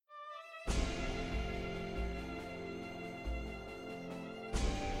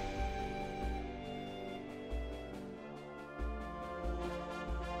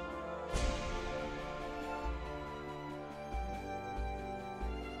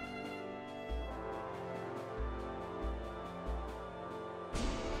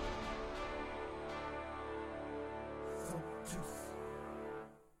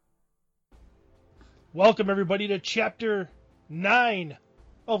Welcome, everybody, to Chapter 9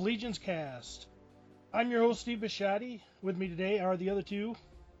 of Legion's Cast. I'm your host, Steve Bisciotti. With me today are the other two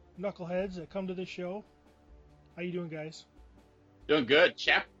knuckleheads that come to this show. How you doing, guys? Doing good.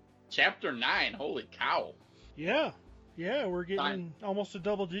 Chapter 9. Holy cow. Yeah, we're getting almost to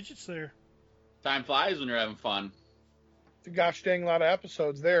double digits there. Time flies when you're having fun. Gosh dang lot of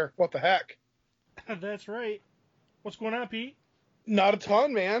episodes there. What the heck? That's right. What's going on, Pete? Not a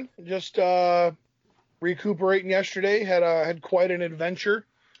ton, man. Just recuperating yesterday. Had quite an adventure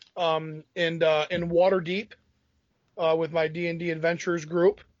in Waterdeep with my D&D Adventures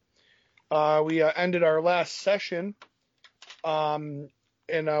group. We ended our last session and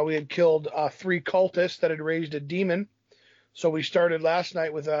we had killed 3 cultists that had raised a demon. So we started last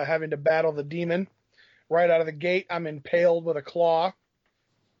night with having to battle the demon. Right out of the gate, I'm impaled with a claw.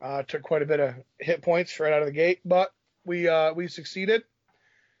 Took quite a bit of hit points right out of the gate, but we succeeded.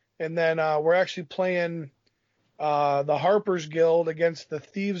 And then we're actually playing the Harper's Guild against the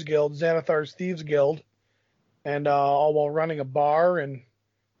Thieves Guild, Xanathar's Thieves Guild, and all while running a bar and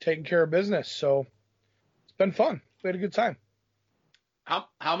taking care of business. So it's been fun. We had a good time. How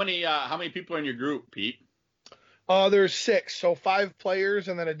many people are in your group, Pete? There's 6, so 5 players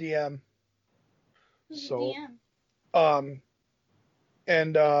and then a DM. So, DM?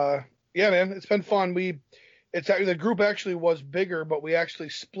 Yeah, man, it's been fun. The group actually was bigger, but we actually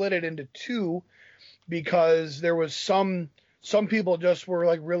split it into 2 because there was some people just were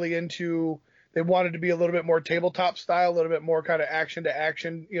like really into, they wanted to be a little bit more tabletop style, a little bit more kind of action to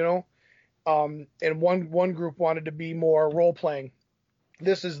action, you know. And one group wanted to be more role playing.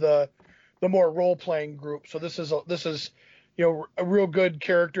 This is the more role playing group. So this is a real good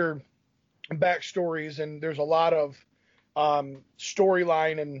character backstories, and there's a lot of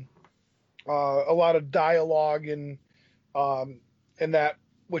storyline and a lot of dialogue and that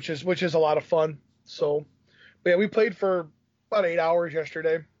which is a lot of fun. So, but yeah, we played for about 8 hours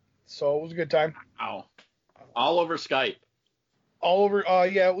yesterday, so it was a good time. Wow. All over Skype. All over,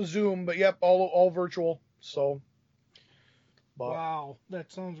 yeah, it was Zoom, but yep, all virtual. So, but. Wow,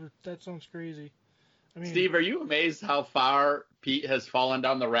 that sounds crazy. I mean, Steve, are you amazed how far Pete has fallen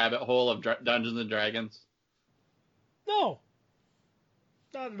down the rabbit hole of Dungeons and Dragons? No,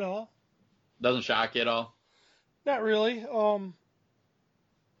 not at all. Doesn't shock you at all? Not really. I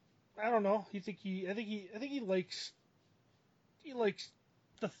don't know. I think he likes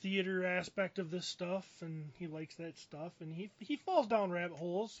the theater aspect of this stuff, and he likes that stuff, and he falls down rabbit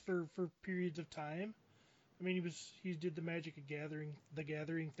holes for periods of time. I mean, he did the Magic the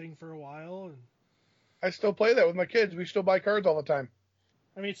Gathering thing for a while, and I still play that with my kids. We still buy cards all the time.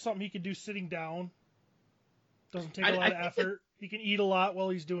 I mean, it's something he can do sitting down. Doesn't take a lot of effort. He can eat a lot while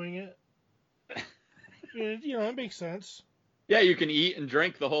he's doing it. It makes sense. Yeah, you can eat and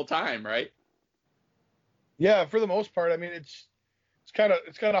drink the whole time, right? Yeah, for the most part. I mean, it's kind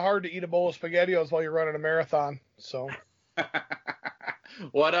of hard to eat a bowl of SpaghettiOs while you're running a marathon. So,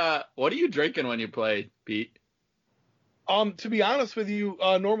 what are you drinking when you play, Pete? To be honest with you,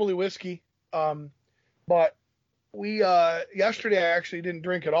 normally whiskey. But we yesterday I actually didn't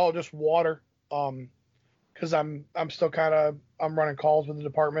drink at all, just water. Because I'm still I'm running calls with the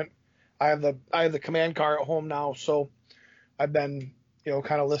department. I have the command car at home now, so I've been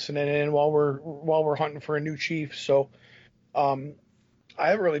kind of listening in while we're hunting for a new chief. So I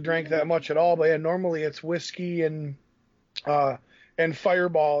haven't really drank that much at all. But yeah, normally it's whiskey and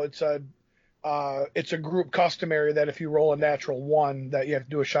Fireball. It's a group customary that if you roll a natural 1, that you have to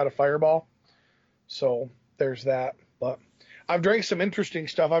do a shot of Fireball. So there's that. But I've drank some interesting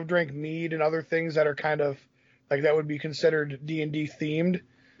stuff. I've drank mead and other things that are kind of like that would be considered D&D themed.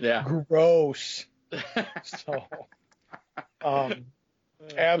 Yeah. Gross. So,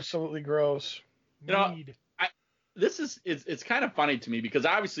 absolutely gross. Mead. It's kind of funny to me because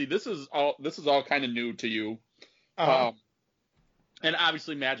obviously this is all kind of new to you. Uh-huh. And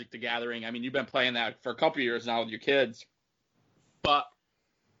obviously Magic the Gathering. I mean, you've been playing that for a couple of years now with your kids. But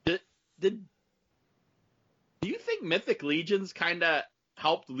do you think Mythic Legions kind of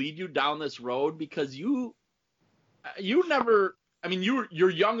helped lead you down this road? Because you never, I mean, you're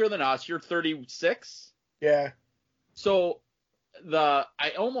younger than us. You're 36. Yeah. So I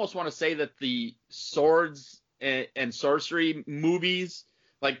almost want to say that the swords and sorcery movies,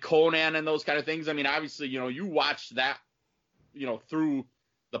 like Conan and those kind of things. I mean, obviously, you watched that, through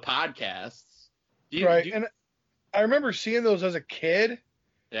the podcasts. And I remember seeing those as a kid.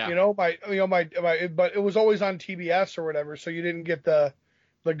 Yeah. But it was always on TBS or whatever, so you didn't get the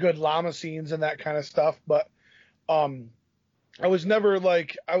good llama scenes and that kind of stuff. But I was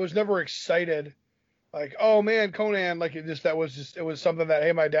never excited Like, oh man, Conan, like it was something that,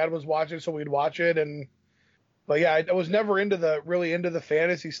 hey, my dad was watching, so we'd watch it. But yeah, I was never really into the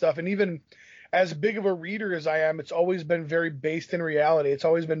fantasy stuff. And even as big of a reader as I am, it's always been very based in reality. It's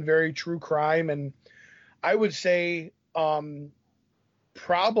always been very true crime. And I would say,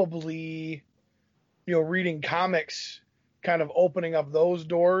 probably, reading comics, kind of opening up those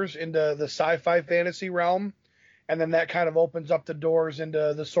doors into the sci-fi fantasy realm. And then that kind of opens up the doors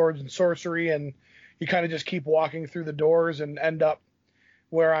into the swords and sorcery. And you kind of just keep walking through the doors and end up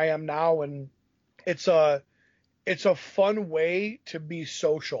where I am now. And it's a fun way to be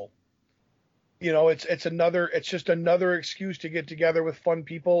social. It's just another excuse to get together with fun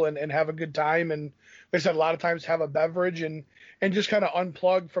people and have a good time. And like I said, a lot of times have a beverage and just kind of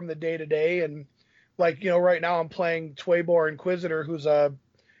unplug from the day to day. And like, right now I'm playing Twaybor Inquisitor, who's a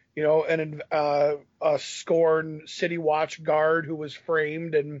scorned City Watch guard who was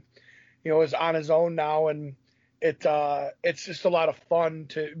framed and, is on his own now. And it's just a lot of fun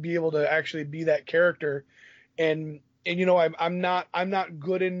to be able to actually be that character. And I'm not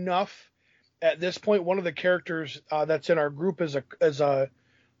good enough at this point. One of the characters that's in our group is a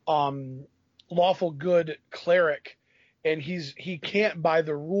lawful good cleric, and he can't, by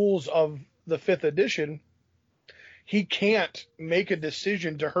the rules of the 5th edition, he can't make a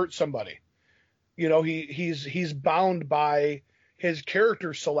decision to hurt somebody. He's bound by his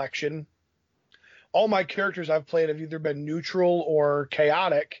character selection. All my characters I've played have either been neutral or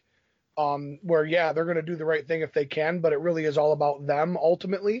chaotic. Where, yeah, they're going to do the right thing if they can, but it really is all about them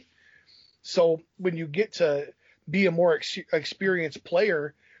ultimately. So when you get to be a more experienced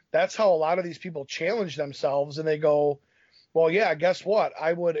player, that's how a lot of these people challenge themselves, and they go, well, yeah, guess what?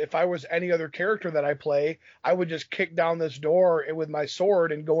 If I was any other character that I play, I would just kick down this door with my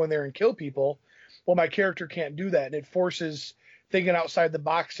sword and go in there and kill people. Well, my character can't do that, and it forces thinking outside the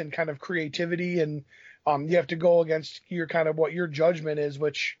box and kind of creativity, and you have to go against what your judgment is,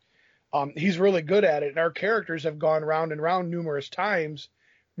 which he's really good at it. And our characters have gone round and round numerous times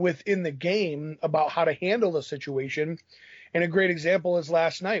within the game about how to handle the situation. And a great example is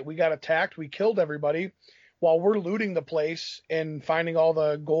last night. We got attacked. We killed everybody while we're looting the place and finding all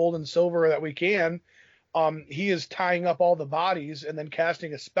the gold and silver that we can. He is tying up all the bodies and then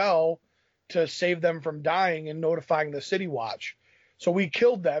casting a spell to save them from dying and notifying the City Watch. So we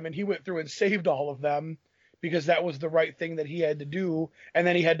killed them, and he went through and saved all of them, because that was the right thing that he had to do. And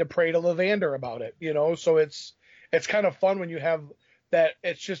then he had to pray to Levander about it, so it's kind of fun when you have that.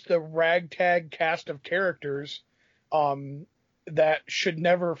 It's just a ragtag cast of characters that should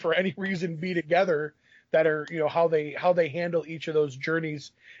never for any reason be together, that are, how they handle each of those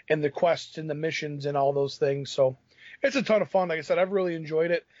journeys and the quests and the missions and all those things. So it's a ton of fun. Like I said, I've really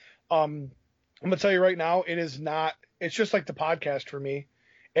enjoyed it. I'm going to tell you right now, it's just like the podcast for me.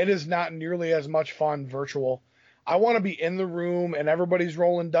 It is not nearly as much fun virtual. I want to be in the room and everybody's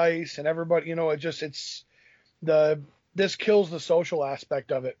rolling dice and everybody, this kills the social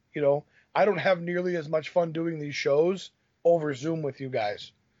aspect of it. I don't have nearly as much fun doing these shows over Zoom with you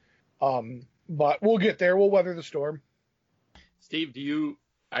guys. But we'll get there. We'll weather the storm. Steve,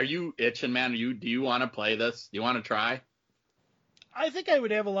 are you itching, man? Do you want to play this? Do you want to try? I think I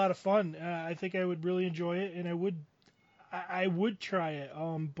would have a lot of fun. I think I would really enjoy it, and I would try it.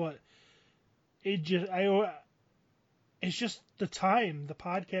 But it's just the time. The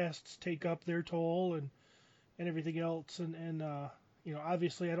podcasts take up their toll and everything else, and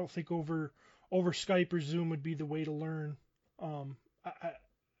obviously I don't think over Skype or Zoom would be the way to learn.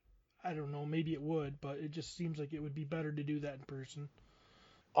 I don't know, maybe it would, but it just seems like it would be better to do that in person.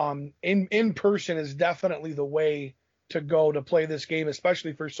 In person is definitely the way to go to play this game,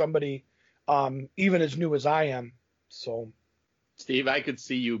 especially for somebody even as new as I am. So, Steve, I could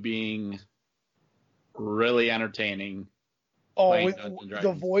see you being really entertaining. Oh, with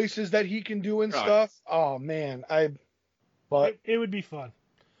the voices that he can do and stuff. Oh man, it would be fun.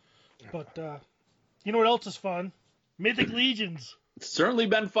 But you know what else is fun? Mythic Legions. It's certainly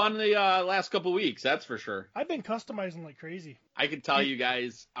been fun the last couple weeks, that's for sure. I've been customizing like crazy. I can tell you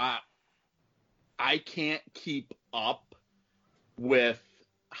guys, I can't keep up with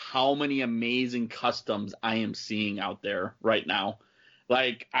how many amazing customs I am seeing out there right now.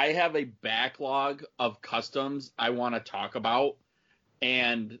 Like, I have a backlog of customs I want to talk about.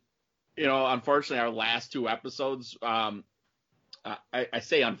 And, unfortunately, our last 2 episodes, I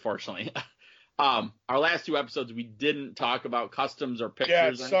say unfortunately, our last 2 episodes, we didn't talk about customs or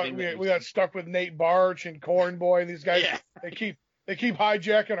pictures. Yeah, we got stuck with Nate Barch and Corn Boy. These guys, yeah. They keep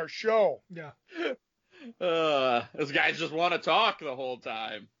hijacking our show. Yeah. Those guys just want to talk the whole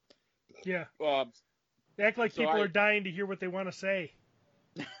time. Yeah. They act like people are dying to hear what they want to say.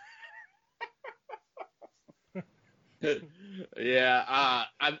 Yeah.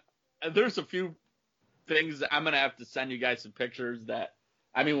 There's a few things I'm gonna have to send you guys some pictures that.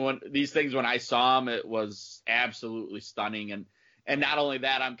 I mean, when I saw them, it was absolutely stunning. And not only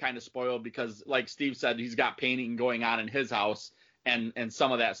that, I'm kind of spoiled because, like Steve said, he's got painting going on in his house, and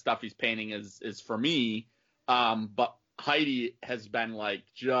some of that stuff he's painting is for me. But Heidi has been like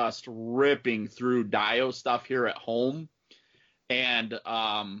just ripping through Dio stuff here at home, and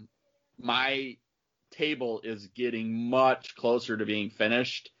my table is getting much closer to being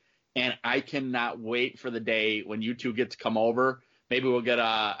finished, and I cannot wait for the day when you two get to come over. Maybe we'll get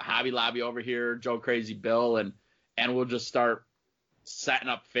a Hobby Lobby over here, Joe Crazy Bill, and we'll just start setting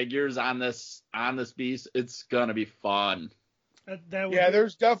up figures on this beast. It's gonna be fun.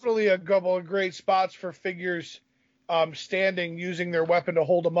 There's definitely a couple of great spots for figures standing, using their weapon to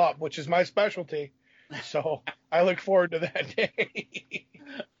hold them up, which is my specialty. So I look forward to that day.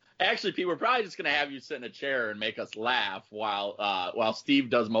 Actually, Pete, we're probably just gonna have you sit in a chair and make us laugh while Steve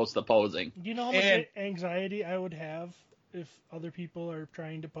does most of the posing. Do you know how much anxiety I would have if other people are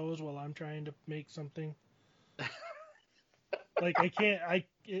trying to pose while I'm trying to make something? Like I can't.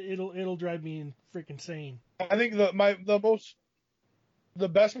 It'll drive me freaking insane. I think the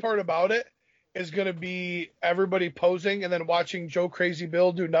best part about it is going to be everybody posing and then watching Joe Crazy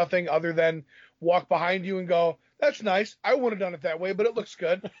Bill do nothing other than walk behind you and go, "That's nice. I wouldn't have done it that way, but it looks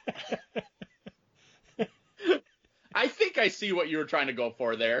good." I think I see what you were trying to go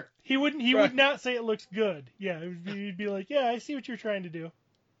for there. He wouldn't. He would not say it looks good. Yeah, he'd be like, "Yeah, I see what you're trying to do."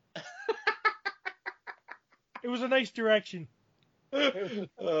 It was a nice direction. I'm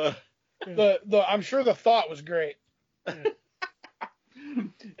sure the thought was great. Yeah.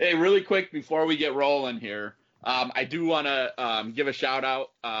 Hey, really quick before we get rolling here, I do want to give a shout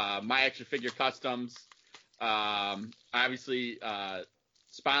out. My Action Figure Customs, obviously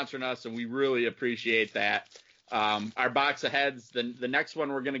sponsoring us, and we really appreciate that. Our box of heads, the next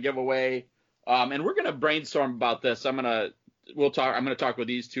one we're going to give away, and we're going to brainstorm about this. I'm going to talk with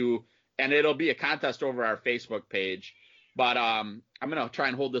these two, and it'll be a contest over our Facebook page. But I'm going to try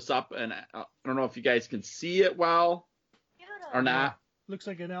and hold this up, and I don't know if you guys can see it well or not. Looks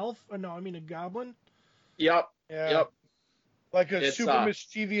like an elf. No, I mean a goblin. Yep. Yeah. Yep. Like a super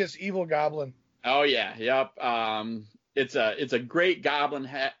mischievous evil goblin. Oh yeah. Yep. It's a great goblin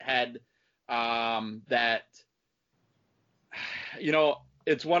head. That,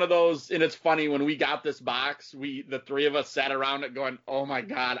 it's one of those, and it's funny when we got this box, the three of us sat around it going, "Oh my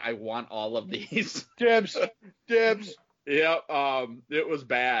God, I want all of these." Dibs. Yep. It was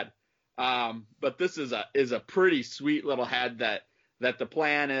bad. But this is a pretty sweet little head that the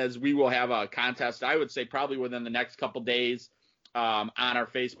plan is we will have a contest, I would say probably within the next couple days, on our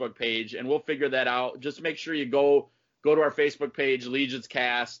Facebook page, and we'll figure that out. Just make sure you go to our Facebook page, Legions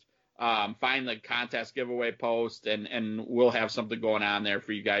Cast, find the contest giveaway post, and we'll have something going on there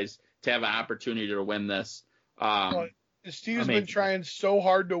for you guys to have an opportunity to win this. Steve's been trying so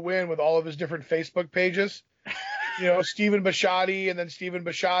hard to win with all of his different Facebook pages. Stephen Bishotti, and then Stephen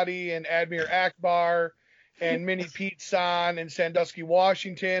Bishotti and Admir Akbar and Mini Pete San and Sandusky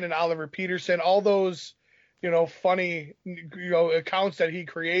Washington and Oliver Peterson, all those, funny, accounts that he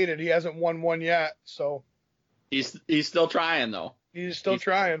created. He hasn't won one yet. So he's still trying though. He's still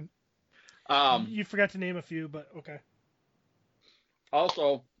trying. You forgot to name a few, but okay.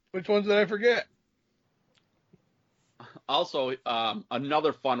 Also, which ones did I forget? Also,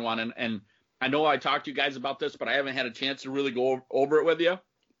 another fun one, and I know I talked to you guys about this, but I haven't had a chance to really go over it with you.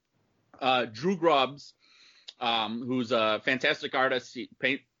 Drew Grubbs, who's a fantastic artist. He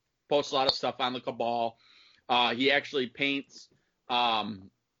posts a lot of stuff on the Cabal. He actually paints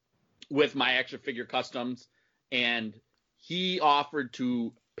with My Action Figure Customs, and he offered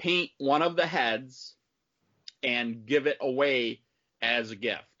to paint one of the heads and give it away as a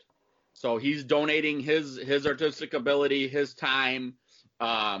gift. So he's donating his artistic ability, his time,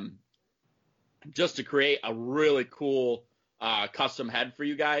 just to create a really cool custom head for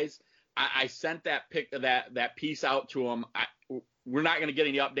you guys. I sent that piece out to him. We're not going to get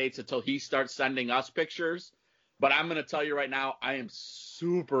any updates until he starts sending us pictures. But I'm going to tell you right now, I am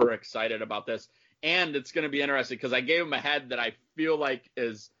super excited about this. And it's going to be interesting because I gave him a head that I feel like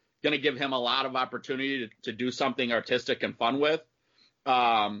is going to give him a lot of opportunity to do something artistic and fun with.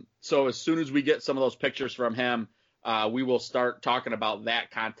 So as soon as we get some of those pictures from him, we will start talking about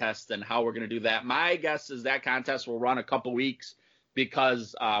that contest and how we're going to do that. My guess is that contest will run a couple weeks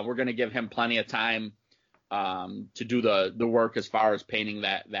because we're going to give him plenty of time to do the work as far as painting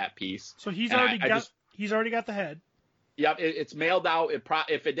that piece. So he's already got the head. Yep, it's mailed out.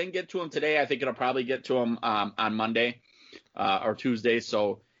 If it didn't get to him today, I think it'll probably get to him on Monday or Tuesday.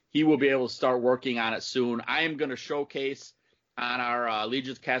 So he will be able to start working on it soon. I am going to showcase on our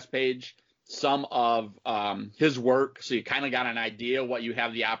Legions Cast page some of his work, so you kind of got an idea what you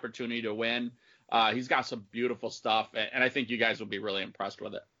have the opportunity to win. He's got some beautiful stuff, and I think you guys will be really impressed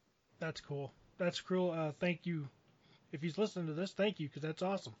with it. That's cool. That's cool. Thank you. If he's listening to this, thank you, because that's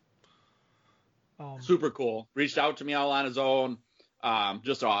awesome. Super cool. Reached out to me all on his own.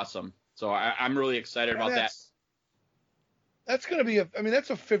 Just awesome. So I'm really excited about that. That's going to be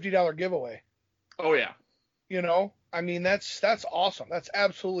that's a $50 giveaway. Oh, yeah. You know, I mean, that's awesome. That's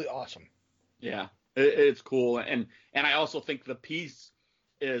absolutely awesome. Yeah, it's cool. And I also think the piece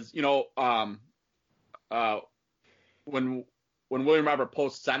is, you know, when William Robert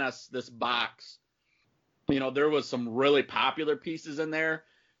Post sent us this box, you know, there was some really popular pieces in there,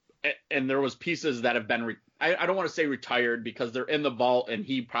 and there was pieces that have been, I don't want to say retired because they're in the vault and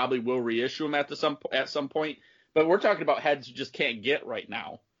he probably will reissue them at some point, but we're talking about heads you just can't get right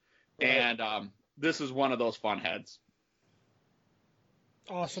now. Right. And this is one of those fun heads.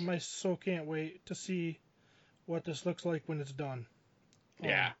 Awesome. I so can't wait to see what this looks like when it's done.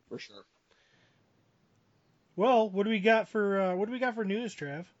 Yeah, for sure. Well, what do we got for news,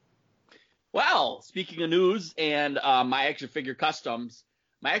 Trav? Well, speaking of news and my action figure customs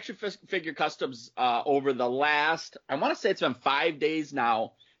over the last, I want to say it's been 5 days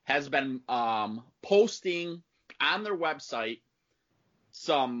now, has been posting on their website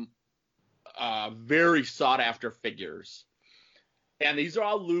some very sought after figures. And these are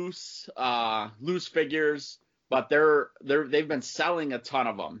all loose figures, but they've been selling a ton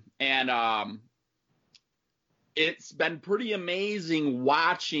of them. And it's been pretty amazing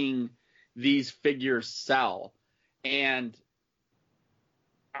watching these figures sell. And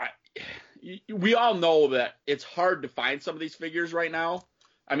we all know that it's hard to find some of these figures right now.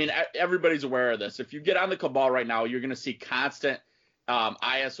 I mean, everybody's aware of this. If you get on the Cabal right now, you're going to see constant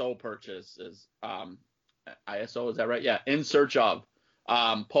ISO purchases. ISO, is that right? Yeah, in search of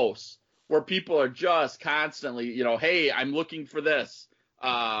posts where people are just constantly, you know, hey, I'm looking for this,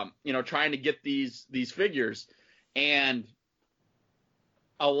 you know, trying to get these figures. And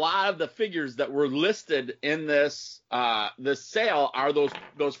a lot of the figures that were listed in this sale are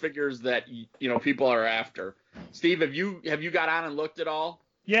those figures that, you know, people are after. Steve, have you got on and looked at all?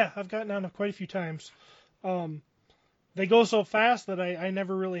 Yeah, I've gotten on quite a few times. They go so fast that I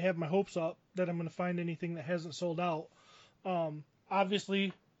never really have my hopes up that I'm going to find anything that hasn't sold out.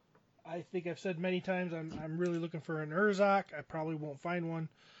 Obviously, I think I've said many times I'm really looking for an Urzak. I probably won't find one.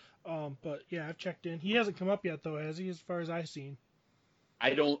 But yeah, I've checked in. He hasn't come up yet though, has he? As far as I've seen.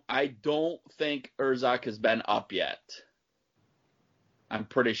 I don't think Urzak has been up yet. I'm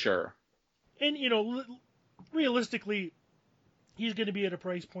pretty sure. And you know, realistically, he's going to be at a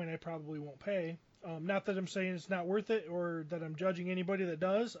price point I probably won't pay. Not that I'm saying it's not worth it or that I'm judging anybody that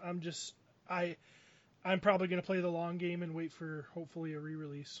does. I'm probably going to play the long game and wait for hopefully a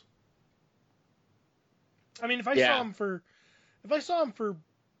re-release. I mean, if I saw him for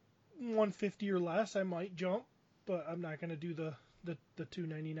 $150 or less, I might jump, but I'm not going to do the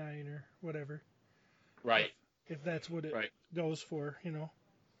 $299 or whatever. Right. If that's what it goes for, you know.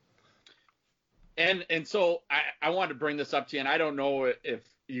 And so I wanted to bring this up to you, and I don't know if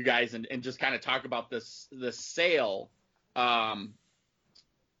you guys and just kind of talk about this sale.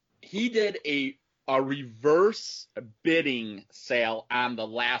 He did a reverse bidding sale on the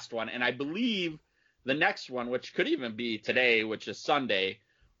last one, and I believe the next one, which could even be today, which is Sunday,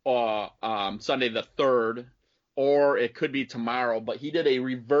 or Sunday the 3rd, or it could be tomorrow, but he did a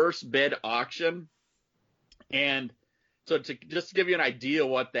reverse bid auction. And so to just give you an idea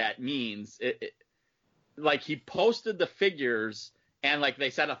what that means, like he posted the figures and like they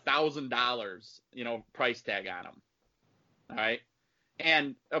said $1,000, you know, price tag on them. All right.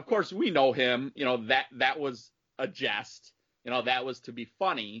 And of course we know him, you know, that was a jest, you know, that was to be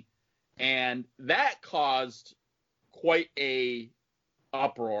funny. And that caused quite a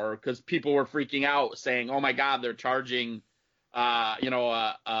uproar because people were freaking out saying, oh my God, they're charging,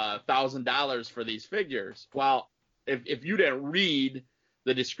 $1,000 for these figures. Well, if you didn't read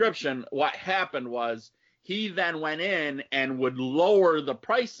the description, what happened was he then went in and would lower the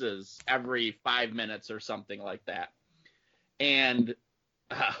prices every 5 minutes or something like that. And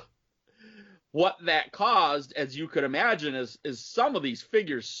what that caused, as you could imagine, is some of these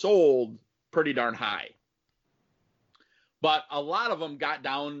figures sold pretty darn high. But a lot of them got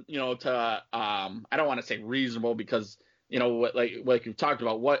down, you know, to I don't want to say reasonable because, you know, like we've talked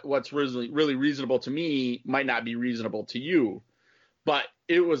about, what's really reasonable to me might not be reasonable to you. But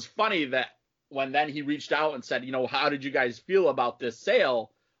it was funny that when then he reached out and said, you know, how did you guys feel about this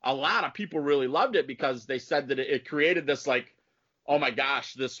sale? A lot of people really loved it because they said that it created this like oh my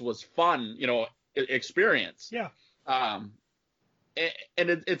gosh, this was fun, experience. Yeah. And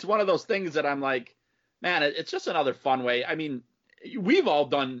it's one of those things that I'm like, man, it's just another fun way. I mean, we've all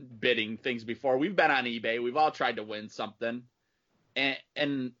done bidding things before. We've been on eBay. We've all tried to win something.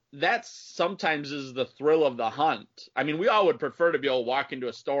 And that sometimes is the thrill of the hunt. I mean, we all would prefer to be able to walk into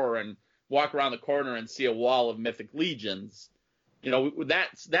a store and walk around the corner and see a wall of Mythic Legions.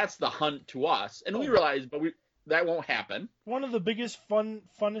 That's the hunt to us. And we realize, but that won't happen. One of the biggest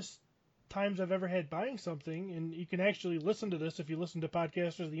funnest times I've ever had buying something, and you can actually listen to this if you listen to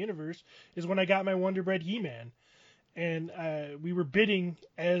Podcasters of the Universe, is when I got my Wonder Bread He-Man. And we were bidding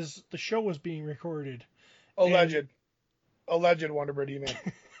as the show was being recorded. Alleged Wonder Bread He-Man.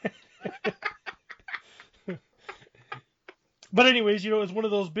 But anyways, it's one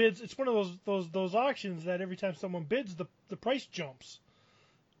of those bids. It's one of those auctions that every time someone bids, the price jumps.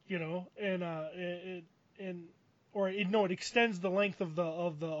 It extends the length of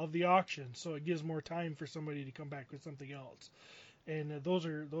the auction, so it gives more time for somebody to come back with something else. And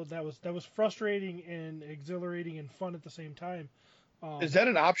that was frustrating and exhilarating and fun at the same time. Is that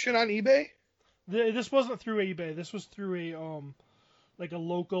an option on eBay? This wasn't through eBay. This was through a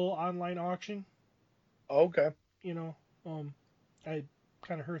local online auction. Okay. I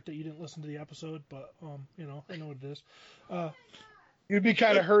kind of hurt that you didn't listen to the episode, but I know what it is. You'd be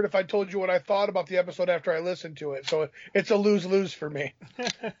kind of hurt if I told you what I thought about the episode after I listened to it. So it's a lose-lose for me.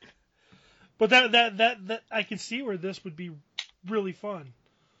 But that I can see where this would be really fun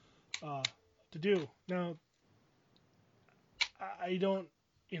to do. Now, I don't,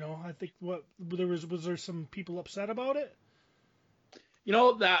 I think was there some people upset about it?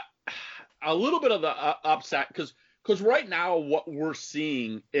 That a little bit of the upset because right now what we're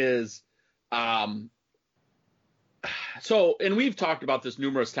seeing is and we've talked about this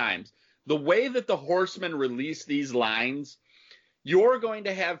numerous times. The way that the Horsemen release these lines, you're going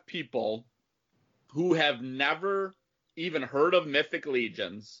to have people who have never even heard of Mythic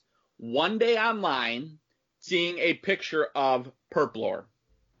Legions one day online seeing a picture of Purplor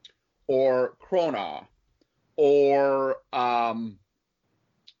or Krona or oh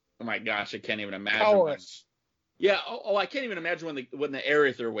my gosh, I can't even imagine. Yeah, I can't even imagine when the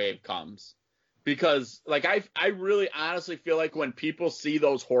Aether wave comes. Because I really honestly feel like when people see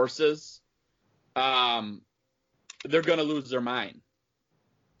those horses, they're gonna lose their mind.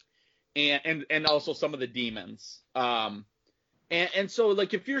 And also some of the demons. And so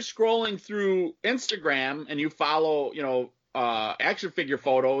if you're scrolling through Instagram and you follow, action figure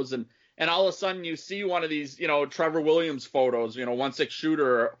photos and all of a sudden you see one of these, Trevor Williams photos, 1/6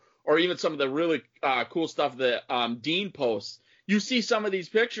 shooter or even some of the really cool stuff that Dean posts. You see some of these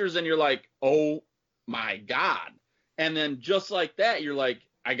pictures and you're like, oh my God. And then just like that, you're like,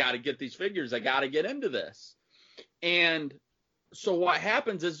 I got to get these figures. I got to get into this. And so what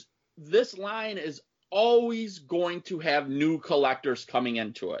happens is this line is always going to have new collectors coming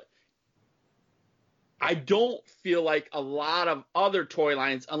into it. I don't feel like a lot of other toy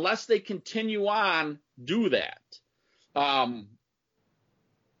lines, unless they continue on, do that.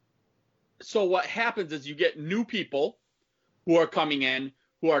 So what happens is you get new people who are coming in,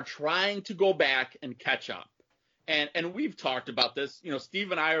 who are trying to go back and catch up. And we've talked about this.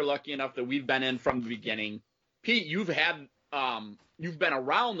 Steve and I are lucky enough that we've been in from the beginning. Pete, you've been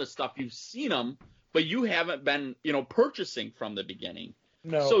around this stuff. You've seen them, but you haven't been, purchasing from the beginning.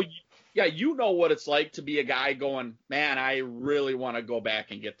 No. So, yeah, you know what it's like to be a guy going, man, I really want to go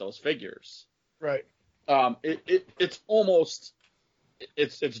back and get those figures. Right. It's almost,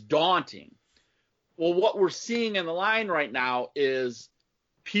 it's daunting. Well, what we're seeing in the line right now is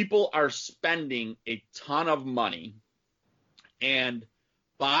people are spending a ton of money and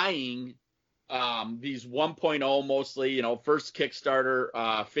buying these 1.0 mostly, first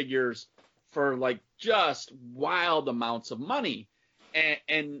Kickstarter figures for just wild amounts of money.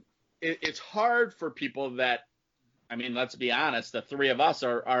 And it's hard for people that, let's be honest, the three of us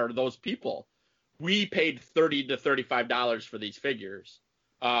are those people. We paid $30 to $35 for these figures.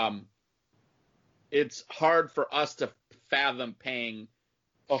 It's hard for us to fathom paying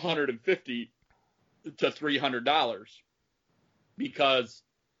 $150 to $300 because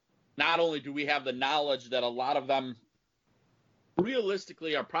not only do we have the knowledge that a lot of them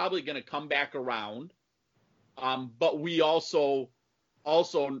realistically are probably going to come back around, but we also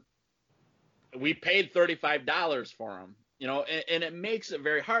we paid $35 for them, and it makes it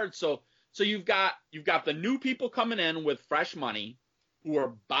very hard. So you've got the new people coming in with fresh money who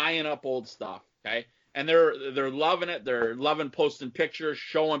are buying up old stuff, okay? And they're loving it. They're loving posting pictures,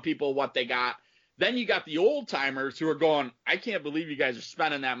 showing people what they got. Then you got the old timers who are going, I can't believe you guys are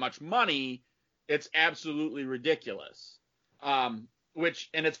spending that much money. It's absolutely ridiculous. And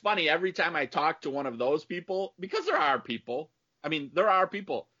it's funny, every time I talk to one of those people, because there are people, I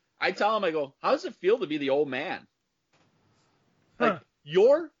tell them, I go, how does it feel to be the old man? Like,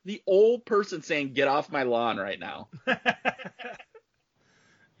 you're the old person saying, get off my lawn right now.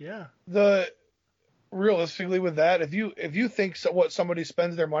 Yeah. Realistically with that, if you think what somebody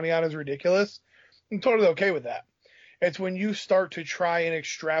spends their money on is ridiculous, I'm totally okay with that. It's when you start to try and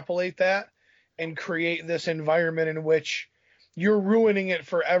extrapolate that and create this environment in which you're ruining it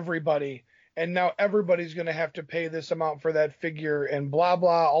for everybody, and now everybody's going to have to pay this amount for that figure and blah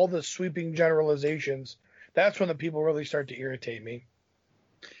blah, all the sweeping generalizations. That's when the people really start to irritate me.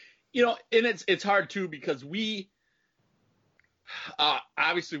 You know, and it's hard too, because we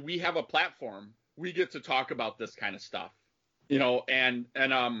obviously we have a platform. We get to talk about this kind of stuff, you know, and I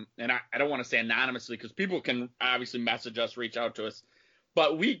don't want to say anonymously, because people can obviously message us, reach out to us,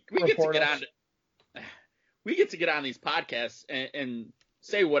 but we get to get on these podcasts and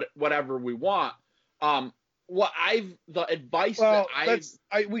say whatever we want. We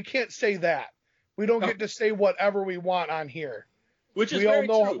can't say that. We don't get to say whatever we want on here. Which is very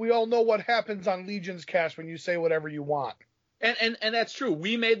true. We all know what happens on Legion's Cast when you say whatever you want. And that's true.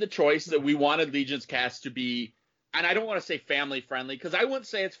 We made the choice that we wanted Legion's Cast to be, and I don't want to say family friendly, because I wouldn't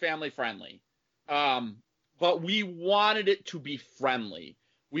say it's family friendly, but we wanted it to be friendly.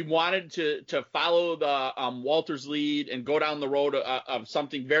 We wanted to follow the Walter's lead and go down the road of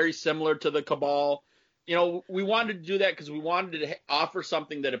something very similar to the Cabal. You know, we wanted to do that because we wanted to offer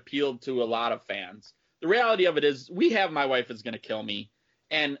something that appealed to a lot of fans. The reality of it is, we have My Wife Is Gonna Kill Me,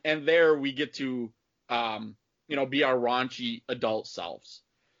 and there we get to be our raunchy adult selves.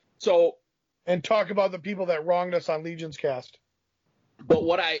 So, and talk about the people that wronged us on Legion's Cast. But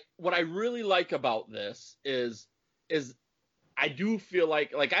what I really like about this is I do feel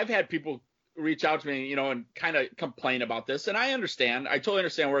like I've had people reach out to me, you know, and kind of complain about this, and I totally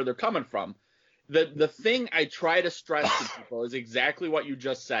understand where they're coming from. The thing I try to stress to people is exactly what you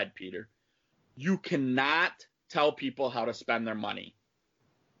just said, Peter. You cannot tell people how to spend their money.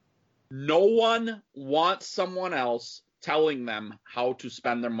 No one wants someone else telling them how to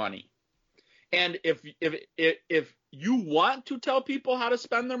spend their money. And if you want to tell people how to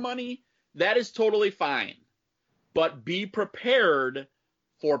spend their money, that is totally fine. But be prepared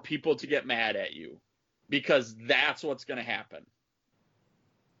for people to get mad at you, because that's what's going to happen.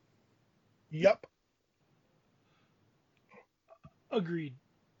 Yep. Agreed.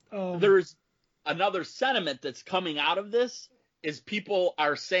 There's another sentiment that's coming out of this is people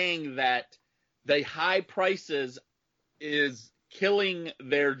are saying that the high prices is killing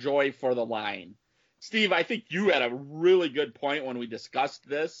their joy for the line. Steve, I think you had a really good point when we discussed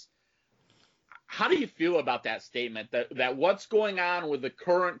this. How do you feel about that statement, that what's going on with the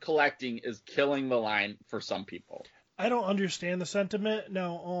current collecting is killing the line for some people? I don't understand the sentiment.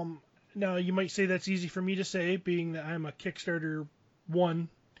 Now you might say that's easy for me to say, being that I'm a Kickstarter 1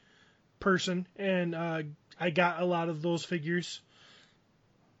 person, and I got a lot of those figures,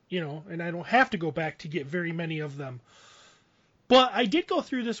 you know, and I don't have to go back to get very many of them. But I did go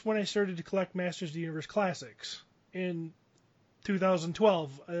through this when I started to collect Masters of the Universe Classics in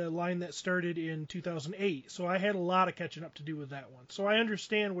 2012, a line that started in 2008. So I had a lot of catching up to do with that one. So I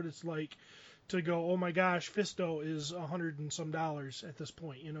understand what it's like to go, oh my gosh, Fisto is $100 and some at this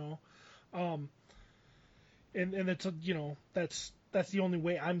point, you know. And it's, you know, that's the only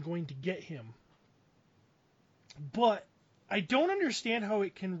way I'm going to get him. But I don't understand how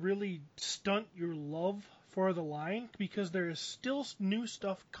it can really stunt your love for the line, because there is still new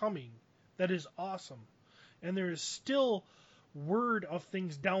stuff coming that is awesome. And there is still word of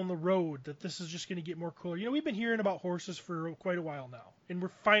things down the road that this is just going to get more cooler. You know, we've been hearing about horses for quite a while now, and we're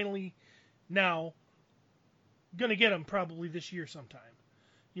finally now going to get them probably this year sometime.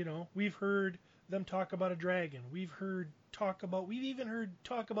 You know, we've heard them talk about a dragon. We've even heard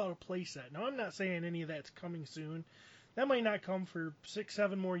talk about a playset. Now, I'm not saying any of that's coming soon. That might not come for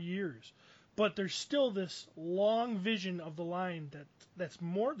 6-7 more years. But there's still this long vision of the line there's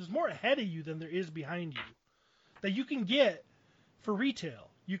more ahead of you than there is behind you, that you can get for retail.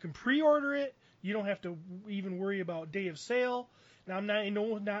 You can pre-order it. You don't have to even worry about day of sale. Now, I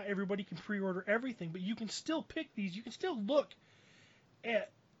know not everybody can pre-order everything, but you can still pick these. You can still look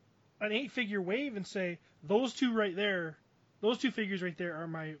at an 8-figure wave and say, those two figures right there are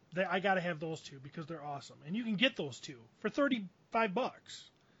I got to have those two because they're awesome. And you can get those two for $35.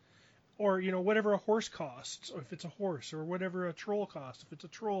 Or, you know, whatever a horse costs, or if it's a horse, or whatever a troll costs, if it's a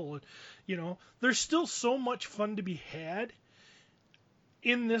troll. You know, there's still so much fun to be had.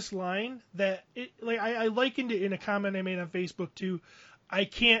 in this line that I likened it in a comment I made on Facebook too. I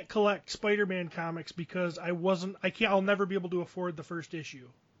can't collect Spider-Man comics because I'll never be able to afford the first issue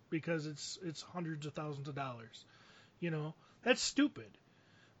because it's hundreds of thousands of dollars. That's stupid.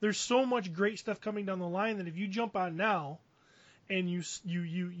 There's so much great stuff coming down the line that if you jump on now and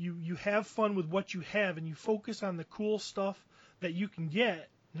you have fun with what you have and you focus on the cool stuff that you can get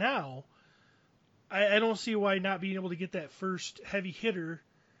now, I don't see why not being able to get that first heavy hitter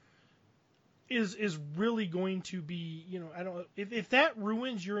is really going to be, I don't, if that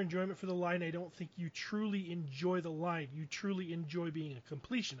ruins your enjoyment for the line, I don't think you truly enjoy the line. You truly enjoy being a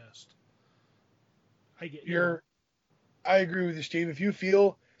completionist. I agree with you, Steve. If you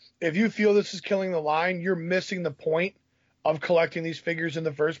feel this is killing the line, you're missing the point of collecting these figures in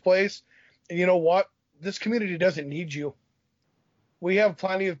the first place. And you know what? This community doesn't need you. We have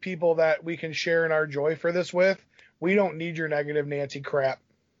plenty of people that we can share in our joy for this with. We don't need your negative Nancy crap.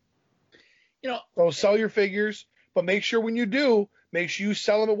 So sell your figures, but make sure when you do, make sure you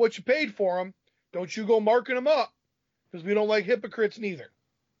sell them at what you paid for them. Don't you go marking them up, because we don't like hypocrites neither.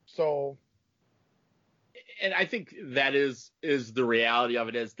 So, and I think that is the reality of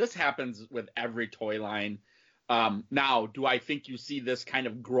it. Is this happens with every toy line. Now, do I think you see this kind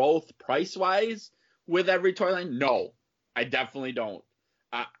of growth price wise with every toy line? No, I definitely don't.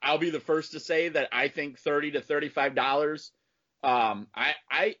 I'll be the first to say that I think $30 to $35.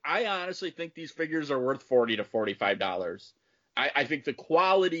 I honestly think these figures are worth $40 to $45. I think the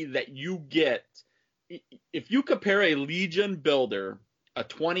quality that you get, if you compare a Legion Builder, a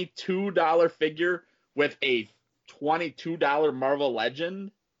 $22 figure with a $22 Marvel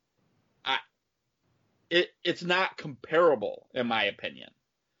Legend, it's not comparable in my opinion.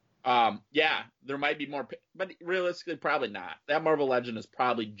 Yeah, there might be more, but realistically, probably not. That Marvel Legend is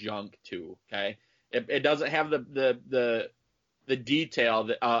probably junk too. Okay, it doesn't have the detail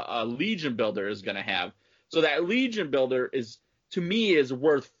that a Legion Builder is going to have. So that Legion Builder is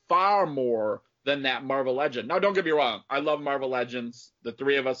worth far more than that Marvel Legend. Now, don't get me wrong. I love Marvel Legends. The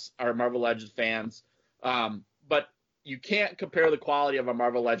three of us are Marvel Legends fans. But you can't compare the quality of a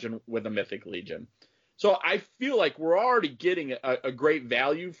Marvel Legend with a Mythic Legion. So I feel like we're already getting a great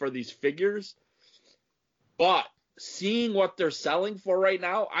value for these figures. But seeing what they're selling for right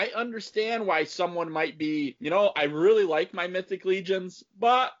now, I understand why someone might be, I really like my Mythic Legions,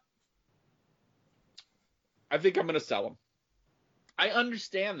 but I think I'm going to sell them. I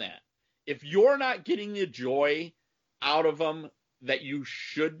understand that. If you're not getting the joy out of them that you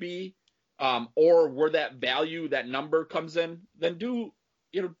should be, or where that value, that number comes in, then do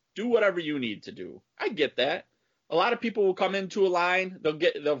whatever you need to do. I get that. A lot of people will come into a line,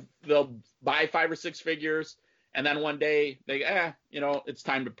 they'll buy 5 or 6 figures, and then one day it's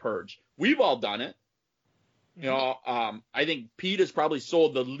time to purge. We've all done it. Mm-hmm. I think Pete has probably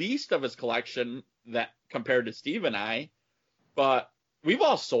sold the least of his collection that compared to Steve and I, but we've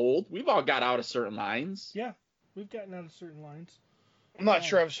all sold. We've all got out of certain lines. Yeah, we've gotten out of certain lines. I'm not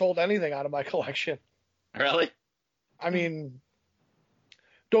sure I've sold anything out of my collection. Really? I mean,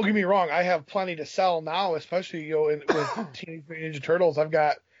 don't get me wrong. I have plenty to sell now, especially with Teenage Mutant Ninja Turtles. I've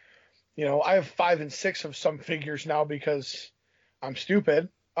got, I have 5 and 6 of some figures now because I'm stupid.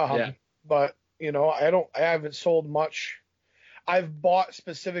 But I haven't sold much. I've bought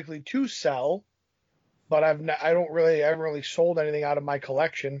specifically to sell, but I haven't really sold anything out of my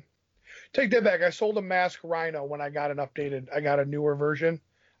collection. Take that back. I sold a Mask Rhino when I got a newer version.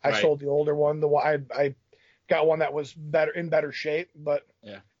 I sold the older one. I got one that was in better shape, but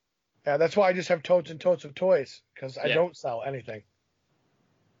yeah, that's why I just have totes and totes of toys, because I don't sell anything.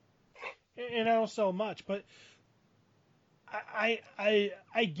 And I don't sell much, but I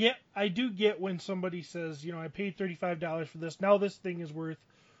do get when somebody says, I paid $35 for this. Now this thing is worth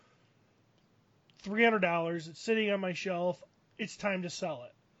 $300. It's sitting on my shelf. It's time to sell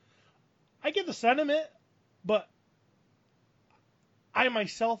it. I get the sentiment, but I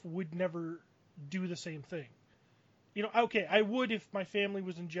myself would never do the same thing. Okay, I would if my family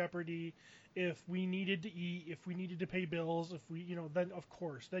was in jeopardy, if we needed to eat, if we needed to pay bills, if we, then of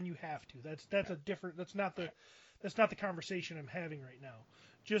course, then you have to. That's not the conversation I'm having right now.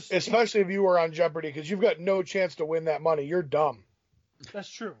 Just especially if you were on Jeopardy, because you've got no chance to win that money. You're dumb. That's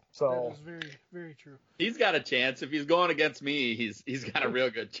true. So that is very, very true. He's got a chance. If he's going against me, he's got a real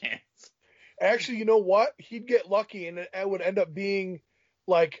good chance. Actually, you know what? He'd get lucky, and it would end up being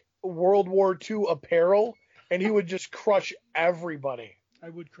like World War II apparel, and he would just crush everybody. I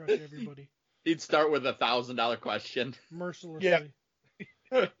would crush everybody. He'd start with a $1,000 question. Mercilessly.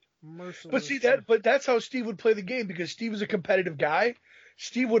 Yeah. Mercilessly. But that's how Steve would play the game, because Steve is a competitive guy.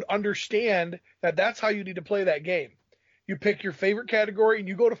 Steve would understand that that's how you need to play that game. You pick your favorite category and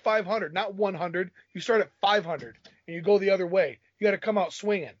you go to 500, not 100. You start at 500 and you go the other way. You got to come out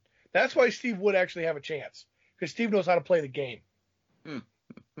swinging. That's why Steve would actually have a chance, because Steve knows how to play the game.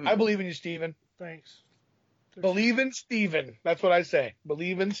 I believe in you, Steven. Thanks. Believe in Steven. That's what I say.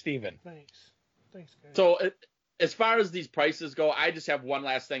 Believe in Steven. Thanks, guys. So as far as these prices go, I just have one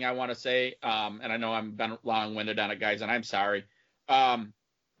last thing I want to say, and I know I'm been long-winded on it, guys, and I'm sorry.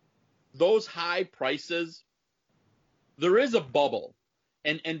 Those high prices, there is a bubble.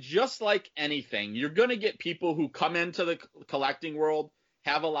 And just like anything, you're going to get people who come into the collecting world,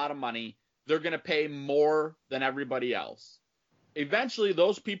 have a lot of money. They're going to pay more than everybody else. Eventually,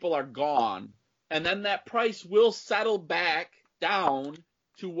 those people are gone, and then that price will settle back down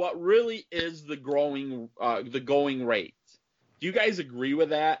to what really is the going rate. Do you guys agree with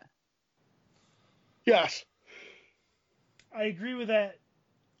that? Yes. I agree with that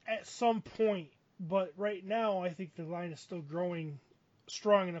at some point, but right now I think the line is still growing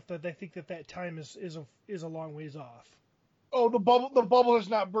strong enough that I think that time is a long ways off. Oh, the bubble has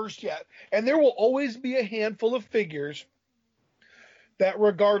not burst yet. And there will always be a handful of figures that,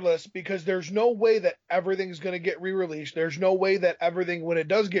 regardless, because there's no way that everything's going to get re-released. There's no way that everything, when it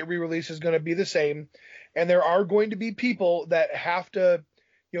does get re-released, is going to be the same. And there are going to be people that have to,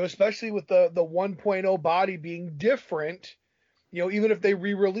 especially with the 1.0 body being different, even if they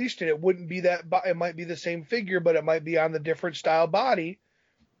re-released it, it wouldn't be that, it might be the same figure, but it might be on the different style body,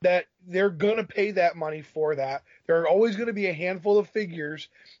 that they're going to pay that money for that. There are always going to be a handful of figures.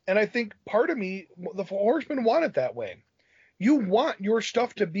 And I think part of me, the Horsemen want it that way. You want your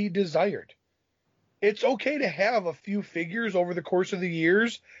stuff to be desired. It's okay to have a few figures over the course of the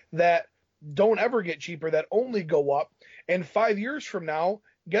years that don't ever get cheaper, that only go up. And 5 years from now,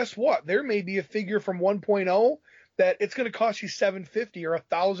 guess what? There may be a figure from 1.0 that it's going to cost you $750 or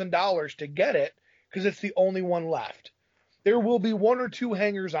 $1,000 to get it because it's the only one left. There will be one or two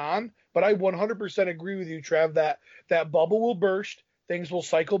hangers on, but I 100% agree with you, Trev, that bubble will burst, things will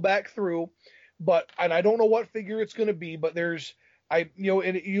cycle back through, and I don't know what figure it's going to be, but and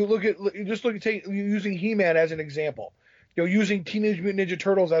you look at using He-Man as an example, using Teenage Mutant Ninja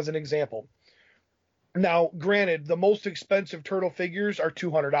Turtles as an example. Now, granted, the most expensive turtle figures are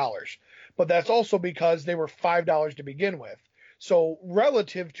 $200, but that's also because they were $5 to begin with. So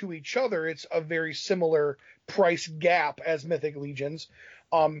relative to each other, it's a very similar price gap as Mythic Legions.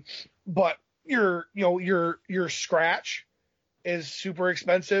 But your Scratch is super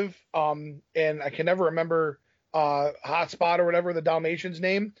expensive. And I can never remember Hotspot or whatever the Dalmatian's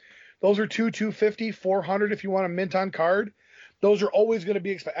name. Those are $250, $400 if you want a mint on card. Those are always going to be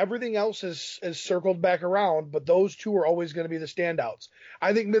expensive. Everything else is circled back around, but those two are always going to be the standouts.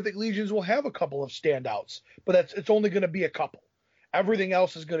 I think Mythic Legions will have a couple of standouts, but it's only going to be a couple. Everything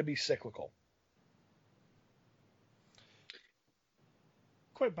else is going to be cyclical.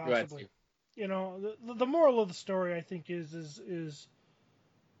 Quite possibly. The moral of the story, I think, is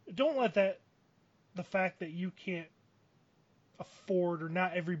don't let the fact that you can't afford, or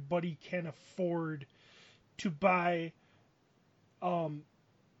not everybody can afford to buy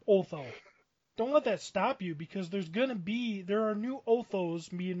Otho. Don't let that stop you, because there are new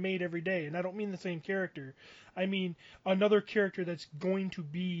Othos being made every day, and I don't mean the same character. I mean another character that's going to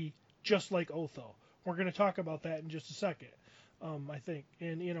be just like Otho. We're going to talk about that in just a second, I think.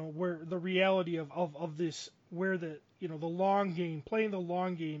 And where the reality of this, where the long game, playing the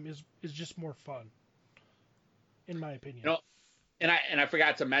long game is just more fun, in my opinion. And I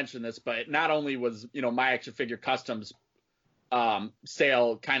forgot to mention this, but not only was My Action Figure Customs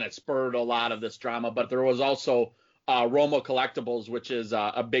sale kind of spurred a lot of this drama, but there was also Roma Collectibles, which is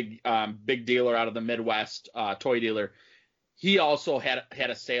a big dealer out of the Midwest, toy dealer. He also had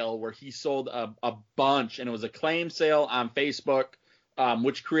a sale where he sold a bunch, and it was a claim sale on Facebook,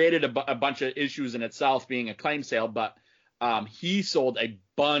 which created a bunch of issues in itself, being a claim sale. But he sold a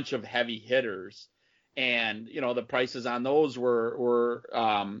bunch of heavy hitters, and the prices on those were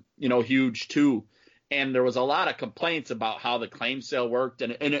huge too. And there was a lot of complaints about how the claim sale worked,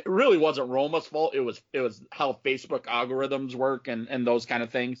 and it really wasn't Roma's fault. It was how Facebook algorithms work and those kind of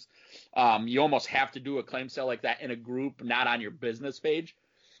things. You almost have to do a claim sale like that in a group, not on your business page.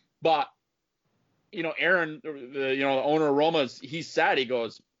 But Aaron, the owner of Roma's, he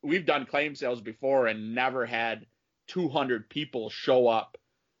goes, we've done claim sales before and never had 200 people show up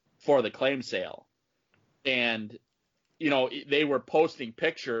for the claim sale, and they were posting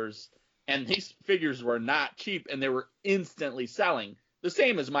pictures. And these figures were not cheap, and they were instantly selling. The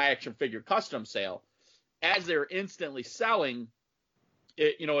same as My Action Figure Custom sale. As they were instantly selling,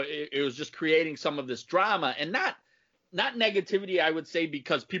 it was just creating some of this drama, and not negativity, I would say,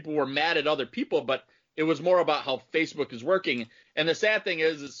 because people were mad at other people, but It was more about how Facebook is working. And the sad thing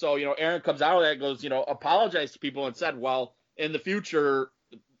is so, Aaron comes out of that and goes, apologize to people and said, well, in the future,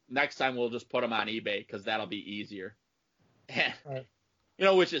 next time we'll just put them on eBay because that'll be easier. Right.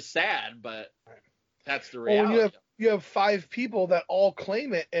 Which is sad, but that's the Well, reality. you have 5 people that all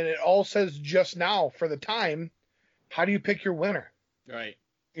claim it, and it all says just now for the time. How do you pick your winner? Right.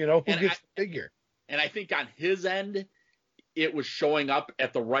 Who gets the figure? And I think on his end, it was showing up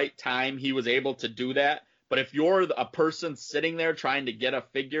at the right time. He was able to do that. But if you're a person sitting there trying to get a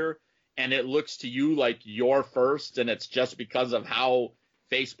figure and it looks to you like you're first and it's just because of how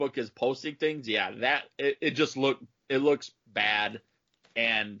Facebook is posting things, it looks bad.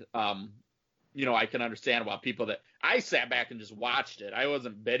 And, I can understand why people that I sat back and just watched it. I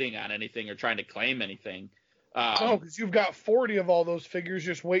wasn't bidding on anything or trying to claim anything. No, because you've got 40 of all those figures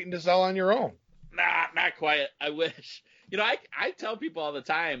just waiting to sell on your own. Nah, not quite. I wish. I tell people all the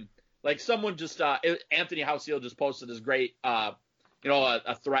time, like someone just, Anthony Housefield just posted this great, a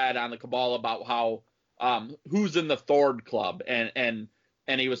thread on the Cabal about how, who's in the Thord Club. And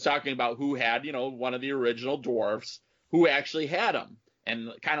he was talking about who had, one of the original dwarfs who actually had them. And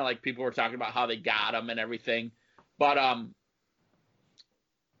kind of like people were talking about how they got them and everything. But,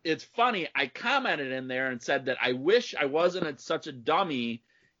 it's funny. I commented in there and said that I wish I wasn't such a dummy.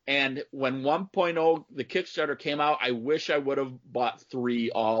 And when 1.0, the Kickstarter came out, I wish I would have bought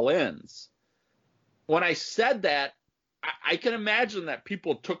 3 all-ins. When I said that, I can imagine that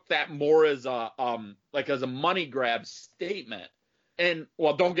people took that more as a as a money grab statement. And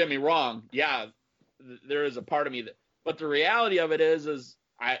well, don't get me wrong. Yeah, there is a part of me that, but the reality of it is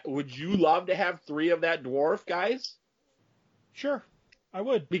would you love to have 3 of that dwarf, guys? Sure, I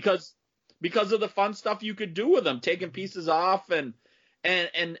would. Because of the fun stuff you could do with them, taking pieces off and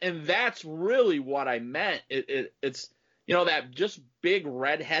that's really what I meant. It's that just big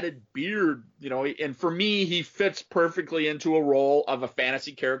red-headed beard, and for me, he fits perfectly into a role of a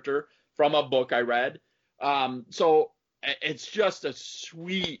fantasy character from a book I read. So it's just a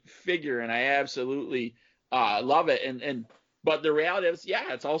sweet figure, and I absolutely love it. But the reality is,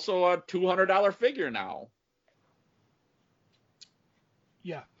 it's also a $200 figure now.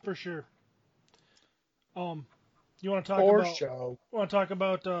 Yeah, for sure. You want to talk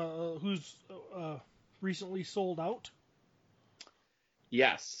about who's recently sold out?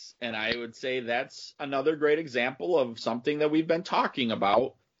 Yes, and I would say that's another great example of something that we've been talking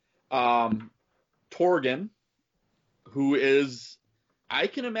about. Torgen, who is, I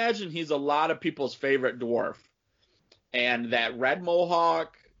can imagine he's a lot of people's favorite dwarf. And that red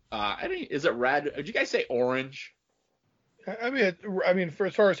mohawk, is it red? Did you guys say orange? I mean, for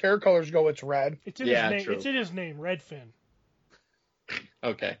as far as hair colors go, it's red. It's in his name. True. It's in his name, Redfin.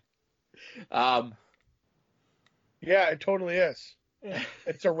 Okay. Yeah, it totally is. Yeah.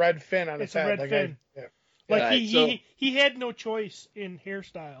 It's a red fin on his head. It's a red fin. He had no choice in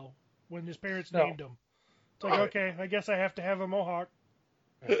hairstyle when his parents named him. It's like, okay, I guess I have to have a mohawk.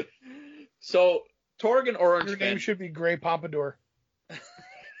 So Torgen Orange. Your name should be Gray Pompadour.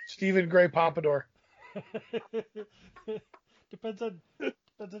 Stephen Gray Pompadour. Depends on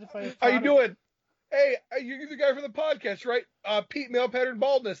if I have How you doing? Hey, you're the guy from the podcast, right? Pete, male pattern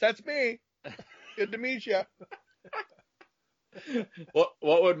baldness. That's me. Good to meet you.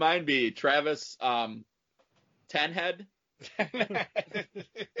 What would mine be? Travis, 10-head?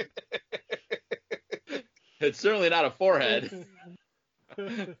 It's certainly not a 4-head.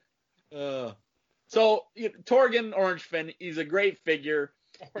 So Torgen Orangefin, he's a great figure.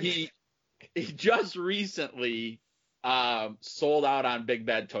 He just recently sold out on Big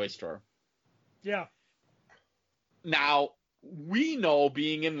Bad Toy Store. Yeah. Now, we know,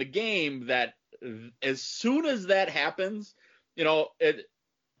 being in the game, that as soon as that happens,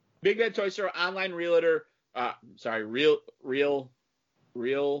 Big Bad Toy Store, online realtor, real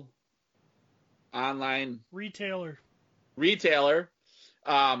online retailer.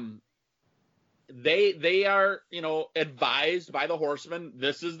 They are, advised by the Horsemen,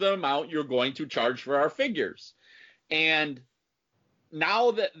 this is the amount you're going to charge for our figures. And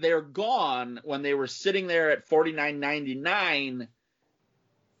now that they're gone, when they were sitting there at $49.99,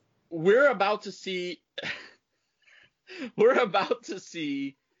 we're about to see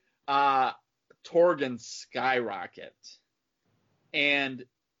Torgen skyrocket. And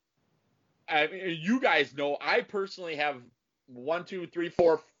you guys know, I personally have 1, 2, 3,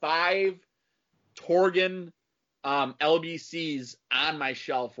 4, 5 Torgen LBCs on my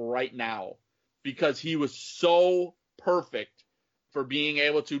shelf right now because he was so perfect for being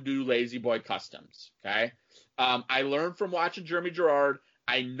able to do Lazy Boy customs. Okay. I learned from watching Jeremy Gerard.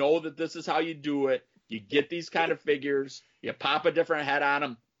 I know that this is how you do it. You get these kind of figures, you pop a different head on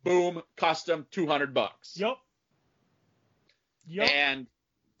them, boom, custom, $200. Yep. And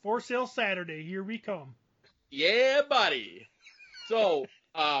for sale Saturday, here we come. Yeah, buddy. So,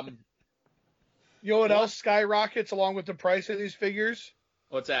 you know what else skyrockets along with the price of these figures?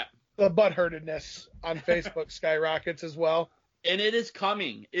 What's that? The butthurtedness on Facebook skyrockets as well. And it is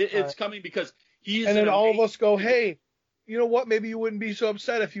coming. It's coming because he's. And then all of us go, hey, you know what? Maybe you wouldn't be so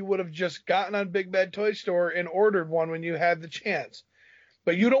upset if you would have just gotten on Big Bad Toy Store and ordered one when you had the chance.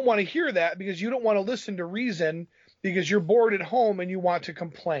 But you don't want to hear that because you don't want to listen to reason because you're bored at home and you want to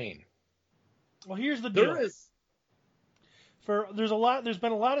complain. Well, here's the deal. There's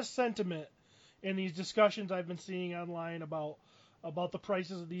been a lot of sentiment in these discussions I've been seeing online about the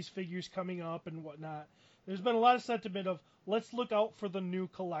prices of these figures coming up and whatnot. There's been a lot of sentiment of let's look out for the new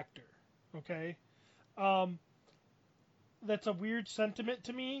collector. Okay, that's a weird sentiment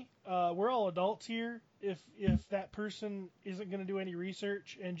to me. We're all adults here. If that person isn't going to do any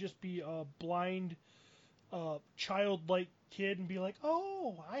research and just be a blind, childlike kid and be like,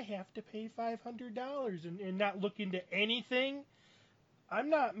 oh, I have to pay $500 and not look into anything, I'm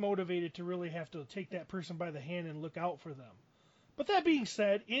not motivated to really have to take that person by the hand and look out for them. But that being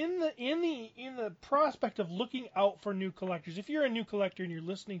said, in the prospect of looking out for new collectors, if you're a new collector and you're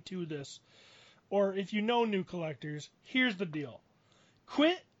listening to this, or if you know new collectors, here's the deal.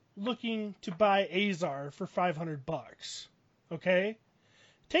 Quit looking to buy Azar for $500. Okay?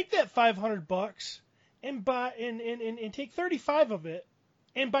 Take that $500 and buy and take 35 of it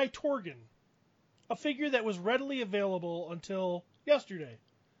and buy Torgen, a figure that was readily available until yesterday.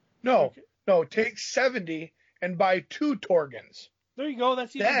 No, take 70 and buy 2 Torgens. There you go.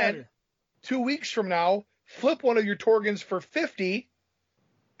 That's even better. 2 weeks from now, flip one of your Torgens for 50,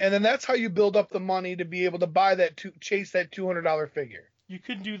 and then that's how you build up the money to be able to buy chase that $200 figure. You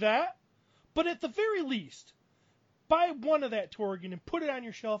could do that, but at the very least, buy one of that Torgen and put it on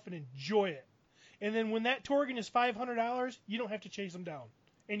your shelf and enjoy it. And then when that Torgen is $500, you don't have to chase them down,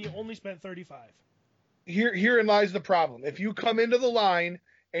 and you only spent $35. Herein lies the problem. If you come into the line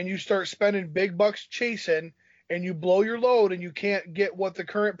and you start spending big bucks chasing, and you blow your load and you can't get what the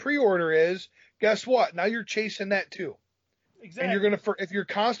current pre-order is, guess what? Now you're chasing that too. Exactly. And if you're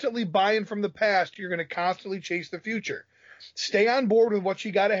constantly buying from the past, you're going to constantly chase the future. Stay on board with what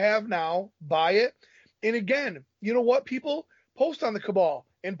you got to have now. Buy it. And again, you know what, people? Post on the Cabal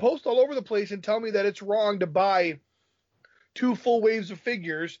and post all over the place and tell me that it's wrong to buy 2 full waves of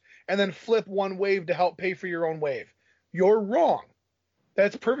figures and then flip 1 wave to help pay for your own wave. You're wrong.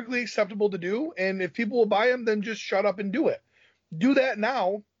 That's perfectly acceptable to do. And if people will buy them, then just shut up and do it. Do that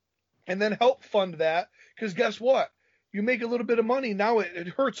now and then help fund that. Because guess what? You make a little bit of money. Now it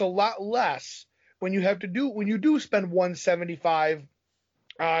hurts a lot less when you do spend $175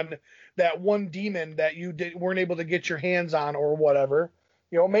 on that one demon that you weren't able to get your hands on or whatever.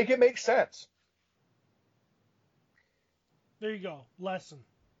 Make it make sense. There you go. Lesson.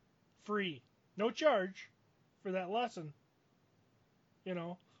 Free. No charge for that lesson.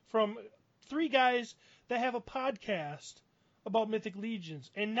 From 3 guys that have a podcast about Mythic Legions.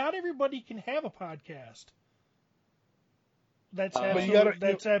 And not everybody can have a podcast. That's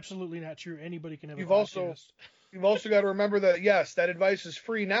absolutely not true. Anybody can have a podcast. You've also got to remember that, yes, that advice is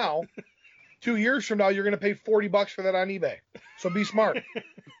free now. 2 years from now, you're going to pay $40 for that on eBay. So be smart.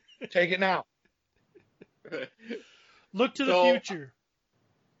 Take it now. Look to the future.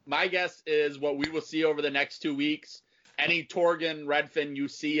 My guess is what we will see over the next 2 weeks, any Torgen Redfin you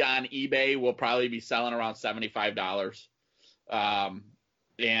see on eBay will probably be selling around $75.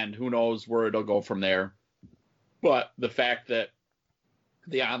 And who knows where it'll go from there. But the fact that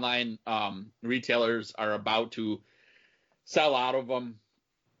the online retailers are about to sell out of them,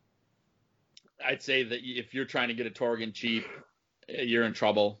 I'd say that if you're trying to get a Torgen cheap, you're in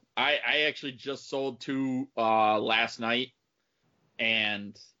trouble. I actually just sold 2 last night,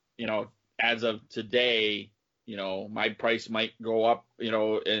 and as of today, my price might go up,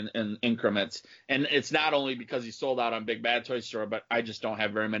 in increments. And it's not only because he sold out on Big Bad Toy Store, but I just don't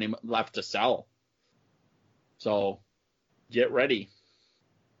have very many left to sell. So get ready.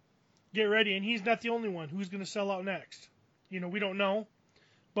 Get ready. And he's not the only one. Who's going to sell out next? We don't know.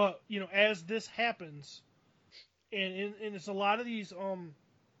 But, as this happens, and it's a lot of these,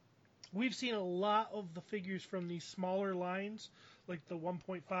 we've seen a lot of the figures from these smaller lines, like the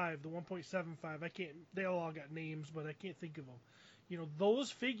 1.5, the 1.75. They all got names, but I can't think of them.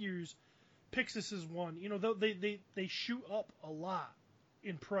 Those figures, Pixis is one. They shoot up a lot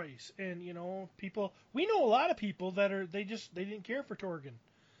in price, and we know a lot of people that they didn't care for Torgen,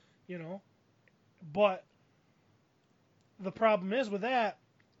 but the problem is with that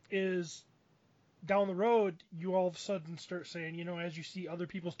is down the road, you all of a sudden start saying, as you see other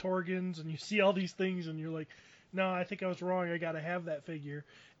people's Torgans and you see all these things, and you're like, no, I think I was wrong. I gotta have that figure.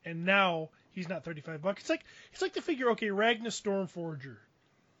 And now he's not $35. It's like the figure. Okay, Ragna Stormforger.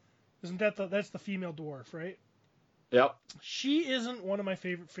 Isn't that's the female dwarf, right? Yep. She isn't one of my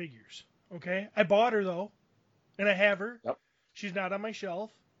favorite figures. Okay, I bought her though, and I have her. Yep. She's not on my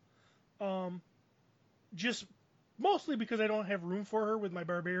shelf. Just mostly because I don't have room for her with my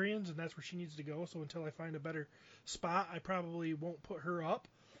barbarians, and that's where she needs to go. So until I find a better spot, I probably won't put her up.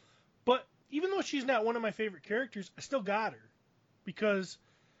 But even though she's not one of my favorite characters, I still got her because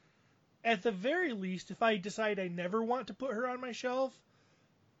at the very least, if I decide I never want to put her on my shelf,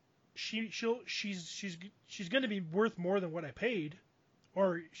 she's going to be worth more than what I paid,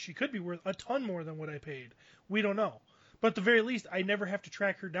 or she could be worth a ton more than what I paid. We don't know. But at the very least, I never have to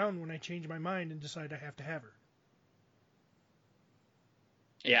track her down when I change my mind and decide I have to have her.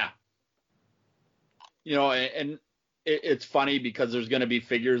 Yeah. And it's funny because there's going to be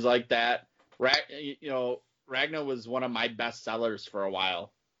figures like that. Ragna was one of my best sellers for a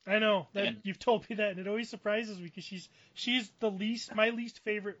while. I know that you've told me that, and it always surprises me because she's my least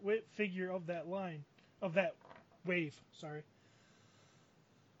favorite figure of that line, of that wave. Sorry.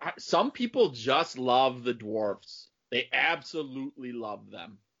 Some people just love the dwarfs. They absolutely love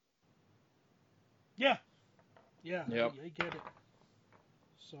them. Yeah. Yep. I get it.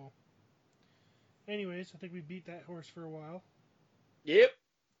 So, anyways, I think we beat that horse for a while. Yep.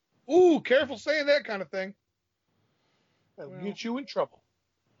 Ooh, careful saying that kind of thing. That'll get you in trouble.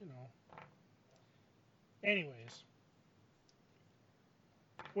 Anyways,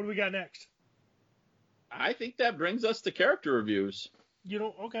 what do we got next? I think that brings us to character reviews.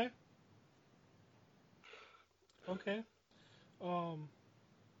 Okay.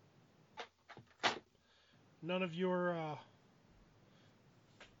 None of your.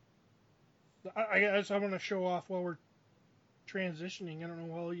 I guess I want to show off while we're transitioning. I don't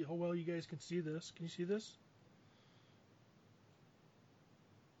know how well you guys can see this. Can you see this?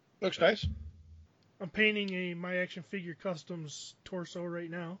 Looks nice. I'm painting a My Action Figure Customs torso right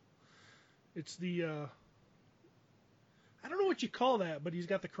now. It's the I don't know what you call that, but he's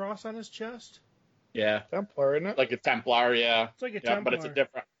got the cross on his chest. Yeah, Templar, isn't it? Like a Templar, yeah. It's like a Templar,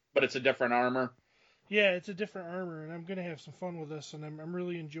 but it's a different armor. Yeah, it's a different armor, and I'm gonna have some fun with this, and I'm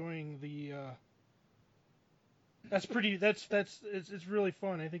really enjoying the. It's really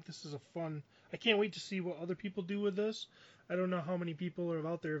fun. I think this is a fun. I can't wait to see what other people do with this. I don't know how many people are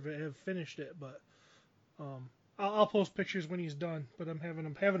out there have finished it, but I'll post pictures when he's done. But I'm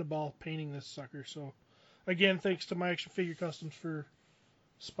having a ball painting this sucker. So, again, thanks to My Action Figure Customs for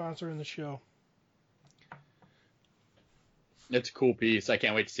sponsoring the show. It's a cool piece. I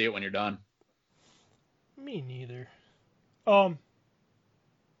can't wait to see it when you're done. Me neither. All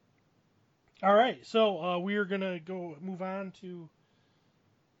right, so we are gonna move on to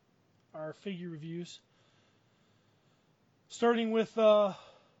our figure reviews, starting with I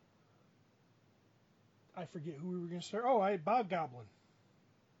forget who we were gonna start. Bog Goblin.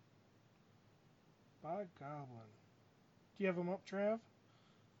 Bog Goblin. Do you have him up, Trav?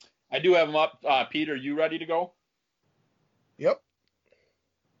 I do have him up. Peter, you ready to go? Yep.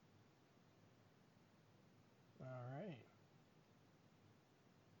 All right.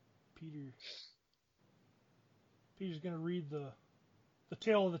 Peter's going to read the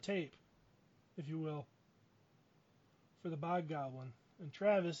tale of the tape, if you will, for the Bog Goblin. And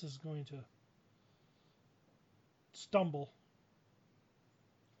Travis is going to stumble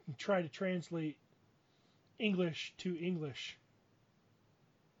and try to translate English to English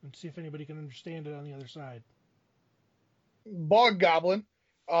and see if anybody can understand it on the other side. Bog Goblin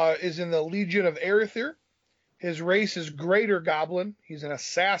is in the Legion of Erethyr. His race is Greater Goblin. He's an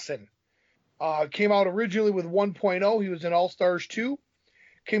assassin. Came out originally with 1.0. He was in All-Stars 2.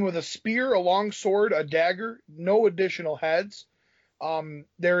 Came with a spear, a long sword, a dagger, no additional heads.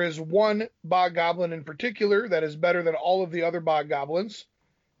 There is one Bog Goblin in particular that is better than all of the other Bog Goblins.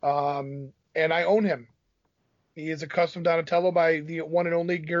 And I own him. He is a custom Donatello by the one and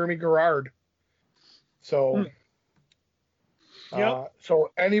only Jeremy Gerard. So... Yep.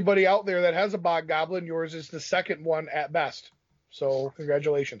 So anybody out there that has a Bog Goblin, yours is the second one at best. So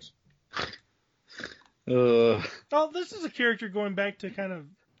congratulations. Well, this is a character going back to kind of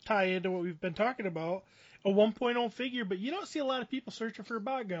tie into what we've been talking about. A 1.0 figure, but you don't see a lot of people searching for a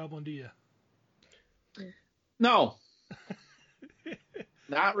Bog Goblin, do you? No.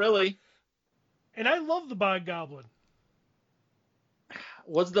 Not really. And I love the Bog Goblin.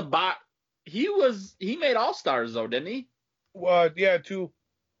 He made All-Stars though, didn't he? Yeah, 2.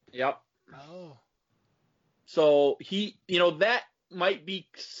 Yep. Oh. So that might be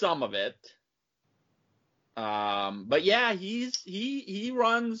some of it. But yeah, he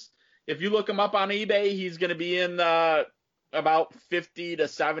runs. If you look him up on eBay, he's going to be in about $50 to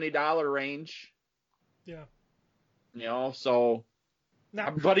 $70 range. Yeah. You know, so.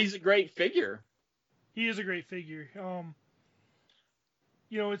 But he's a great figure. He is a great figure.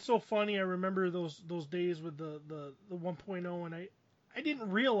 You know, it's so funny. I remember those days with the 1.0, and I didn't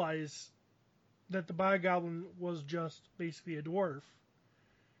realize that the Bogoblin was just basically a dwarf,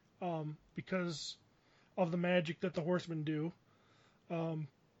 because of the magic that the horsemen do.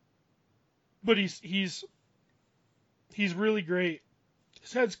 But he's really great.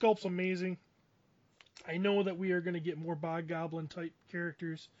 His head sculpt's amazing. I know that we are going to get more Bogoblin type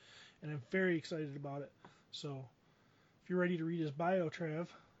characters, and I'm very excited about it. So, if you're ready to read his bio, Trav.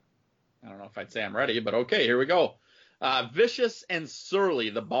 I don't know if I'd say I'm ready, but okay, here we go. Vicious and surly,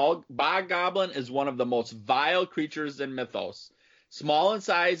 the Bogoblin is one of the most vile creatures in mythos. Small in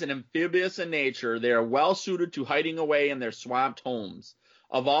size and amphibious in nature, they are well suited to hiding away in their swamped homes.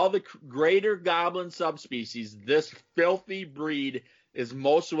 Of all the greater goblin subspecies, this filthy breed is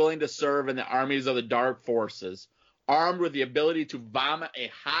most willing to serve in the armies of the dark forces. Armed with the ability to vomit a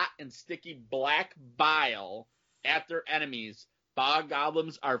hot and sticky black bile at their enemies,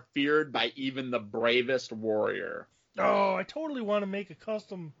 Bogoblins are feared by even the bravest warrior. Oh, I totally want to make a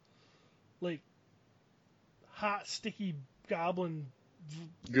custom, like, hot, sticky goblin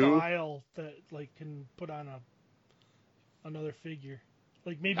vial that, like, can put on another figure.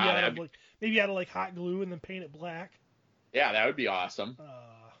 Like, maybe out of hot glue and then paint it black. Yeah, that would be awesome.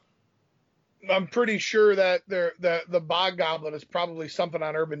 I'm pretty sure that the Bogoblin is probably something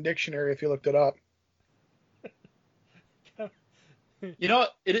on Urban Dictionary if you looked it up. You know,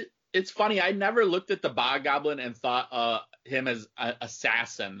 it's funny. I never looked at the Bogoblin and thought him as an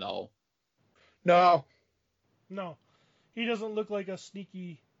assassin, though. No, he doesn't look like a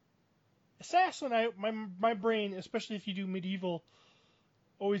sneaky assassin. My brain, especially if you do medieval,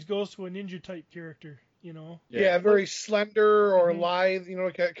 always goes to a ninja type character. You know. Yeah, very slender or lithe. You know,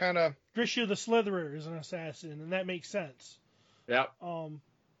 kind of. Grisha the Slitherer is an assassin, and that makes sense. Yep.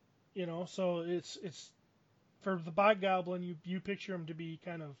 You know, so it's for the Bogoblin, you picture him to be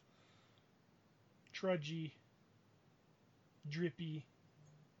kind of trudgy, drippy,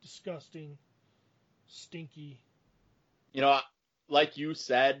 disgusting, stinky. You know, like you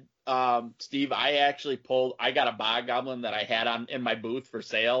said, Steve, I got a Bogoblin that I had in my booth for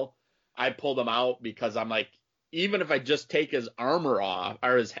sale. I pulled him out because I'm like, even if I just take his armor off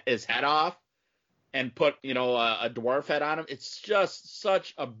or his head off and put, you know, a dwarf head on him, it's just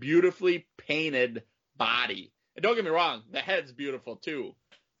such a beautifully painted body. And don't get me wrong, the head's beautiful too,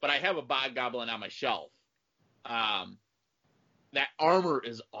 but I have a Bogoblin on my shelf. That armor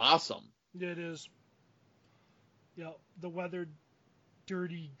is awesome. Yeah, it is. Yeah, the weathered,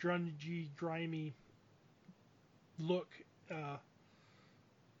 dirty, grungy, grimy look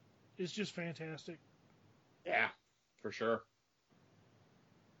is just fantastic. Yeah, for sure.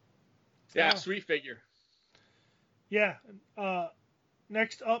 Yeah, sweet figure. Yeah.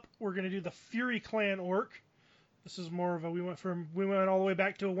 Next up, we're going to do the Fury Clan Orc. This is more of we went all the way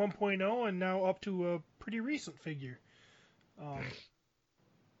back to a 1.0 and now up to a pretty recent figure.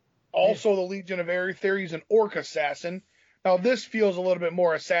 Also, the Legion of Aether, he's an orc assassin. Now, this feels a little bit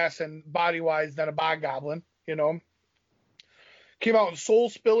more assassin body-wise than a Bogoblin, you know. Came out in Soul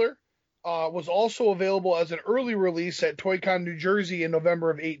Spiller. Was also available as an early release at Toy-Con New Jersey in November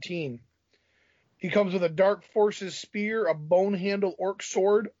of 2018. He comes with a Dark Forces spear, a bone-handled orc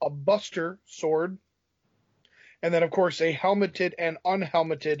sword, a buster sword, and then, of course, a helmeted and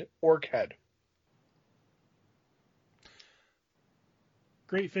unhelmeted orc head.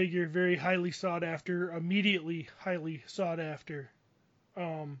 Great figure, very highly sought after, immediately highly sought after.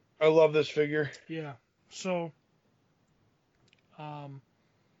 I love this figure. Yeah. So,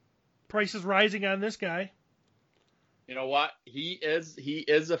 price is rising on this guy. You know what? He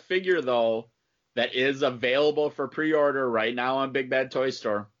is a figure though that is available for pre-order right now on Big Bad Toy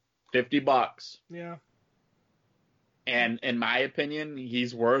Store. $50. Yeah. And in my opinion,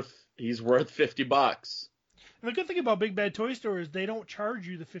 he's worth $50. And the good thing about Big Bad Toy Store is they don't charge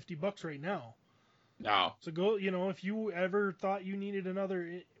you the $50 right now. No. So go, you know, if you ever thought you needed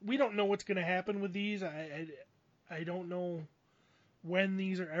another, we don't know what's going to happen with these. I don't know when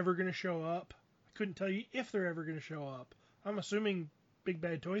these are ever going to show up. I couldn't tell you if they're ever going to show up. I'm assuming Big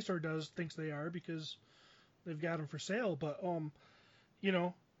Bad Toy Store thinks they are because they've got them for sale. But you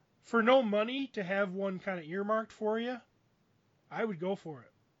know, for no money to have one kind of earmarked for you, I would go for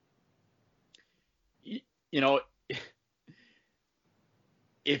it. You know,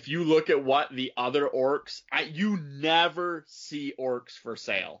 if you look at what the other orcs, you never see orcs for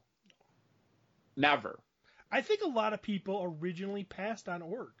sale. Never. I think a lot of people originally passed on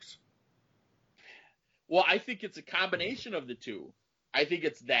orcs. Well, I think it's a combination of the two. I think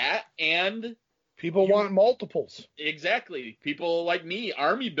it's that and People want multiples. exactly people like me,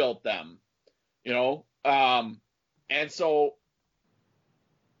 Army built them, you know, and so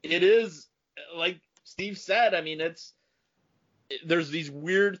it is like Steve said. I mean, there's these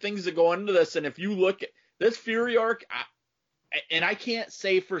weird things that go into this, and if you look at this Fury Orc, and I can't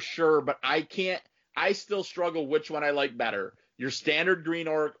say for sure, but I still struggle which one I like better. Your standard green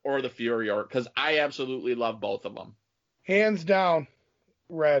orc or the Fury Orc, because I absolutely love both of them. Hands down,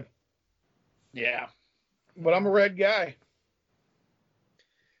 red. Yeah. But I'm a red guy.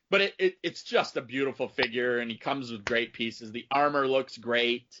 But it's just a beautiful figure, and he comes with great pieces. The armor looks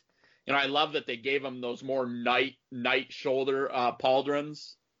great. You know, I love that they gave him those more knight shoulder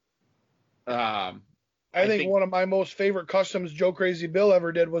pauldrons. I think one of my most favorite customs Joe Crazy Bill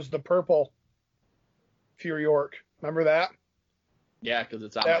ever did was the purple Fury Orc. Remember that? Yeah, because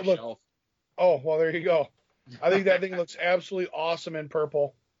it's on my shelf. Oh, well, there you go. I think that thing looks absolutely awesome in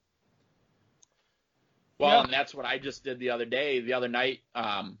purple. Well, Yeah. and that's what I just did the other night,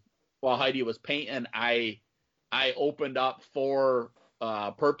 while Heidi was painting, I opened up 4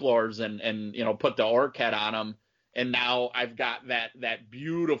 Purplors and you know, put the orc head on them, and now I've got that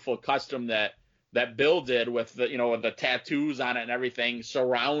beautiful custom that Bill did with the, you know, with the tattoos on it and everything,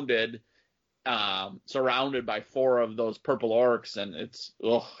 surrounded by 4 of those purple orcs, and it's,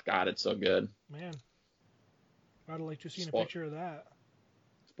 oh God, it's so good. Man, I'd like to see a picture of that.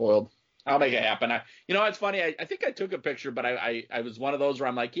 Spoiled. I'll make it happen. You know, it's funny. I think I took a picture, but I was one of those where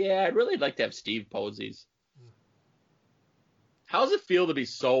I'm like, yeah, I'd really like to have Steve pose these. How does it feel to be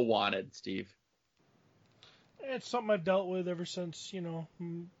so wanted, Steve? It's something I've dealt with ever since, you know,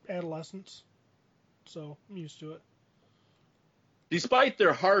 adolescence. So I'm used to it. Despite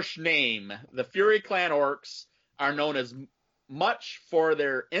their harsh name, the Fury Clan orcs are known as much for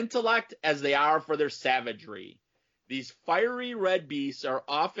their intellect as they are for their savagery. These fiery red beasts are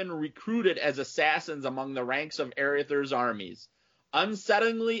often recruited as assassins among the ranks of Arether's armies.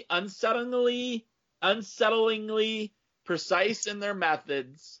 Unsettlingly precise in their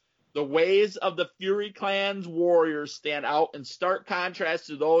methods, the ways of the Fury Clan's warriors stand out in stark contrast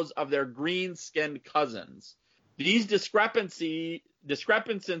to those of their green-skinned cousins. These discrepancies.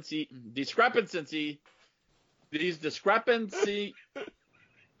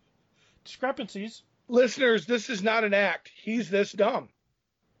 Listeners, this is not an act. He's this dumb.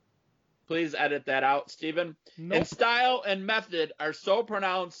 Please edit that out, Stephen. Nope. In style and method are so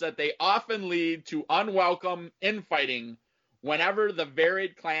pronounced that they often lead to unwelcome infighting whenever the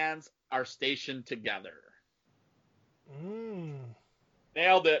varied clans are stationed together.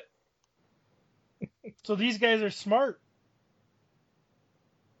 Nailed it. So these guys are smart.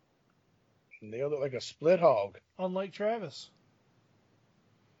 Nailed it like a split hog. Unlike Travis.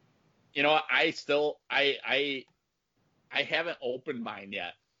 You know, I haven't opened mine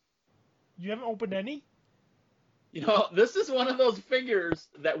yet. You haven't opened any? You know, this is one of those figures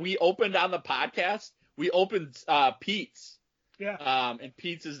that we opened on the podcast. We opened Pete's. Yeah. And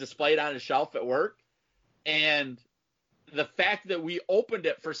Pete's is displayed on his shelf at work. And the fact that we opened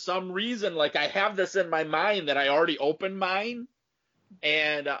it, for some reason, like, I have this in my mind that I already opened mine.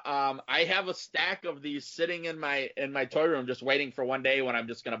 And I have a stack of these sitting in my toy room, just waiting for one day when I'm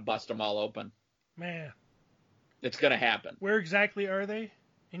just going to bust them all open. Man. It's going to happen. Where exactly are they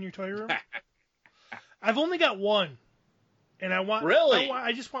in your toy room? I've only got one. And I want... Really?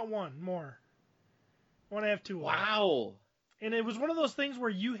 I just want one more. I want to have 2. Wow. And it was one of those things where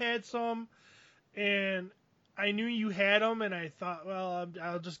you had some, and I knew you had them, and I thought, well,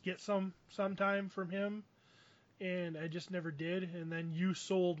 I'll just get some sometime from him. And I just never did. And then you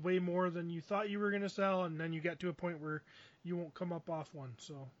sold way more than you thought you were going to sell, and then you got to a point where you won't come up off one.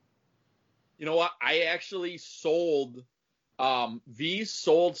 So, you know what? I actually sold these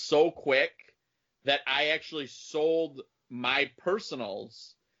sold so quick that I actually sold my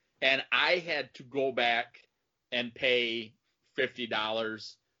personals, and I had to go back and pay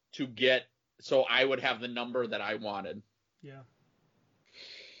 $50 to get, so I would have the number that I wanted. Yeah.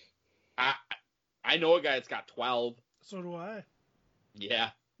 I know a guy that's got 12. So do I. Yeah.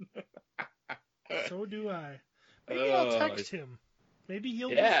 So do I. Maybe I'll text him. Maybe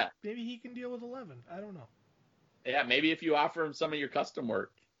maybe he can deal with 11. I don't know. Yeah, maybe if you offer him some of your custom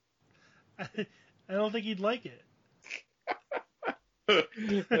work. I don't think he'd like it.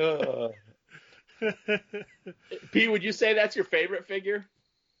 Pete, would you say that's your favorite figure?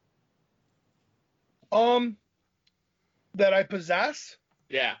 That I possess?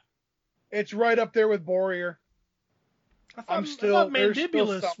 Yeah. It's right up there with Borrier. I thought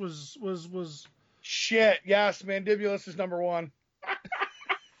Mandibulus was Shit. Yes, Mandibulus is number one.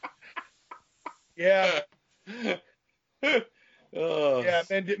 Yeah. Oh. Yeah,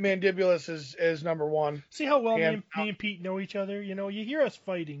 Mandibulus is number one. See how well me Hands and Pete know each other? You know, you hear us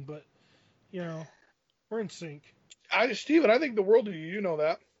fighting, but, you know, we're in sync. Steven, I think the world of you. You know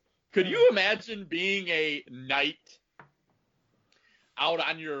that. Could you imagine being a knight out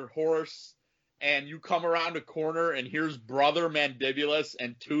on your horse and you come around a corner and here's Brother Mandibulus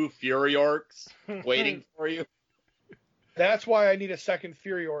and 2 Fury Orcs waiting for you? That's why I need a second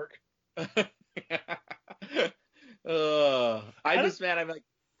Fury Orc. I'm like,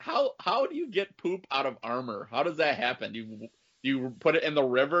 how do you get poop out of armor? How does that happen? Do you put it in the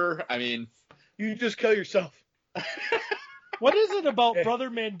river? I mean, you just kill yourself. What is it about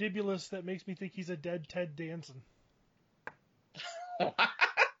Brother Mandibulus that makes me think he's a dead Ted Danson? What?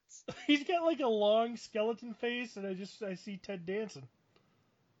 He's got like a long skeleton face, and I see Ted Danson.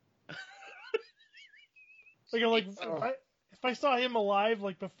 Like if I saw him alive,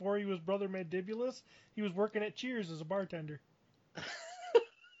 like before he was Brother Mandibulus, he was working at Cheers as a bartender.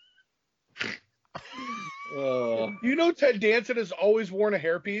 You know Ted Danson has always worn a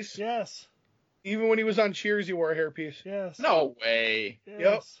hairpiece? Yes. Even when he was on Cheers, he wore a hairpiece. Yes. No way. Yes.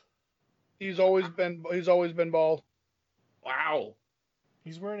 Yep. He's always been bald. Wow.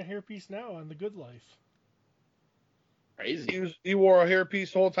 He's wearing a hairpiece now on The Good Life. Crazy. He wore a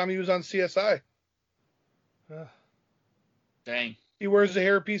hairpiece the whole time he was on CSI. Dang. He wears a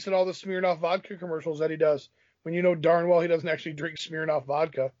hairpiece in all the Smirnoff vodka commercials that he does, when you know darn well he doesn't actually drink Smirnoff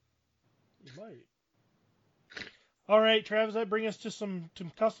vodka. He might. All right, Travis, that brings us to some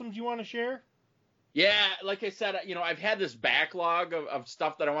customs you want to share? Yeah, like I said, I've had this backlog of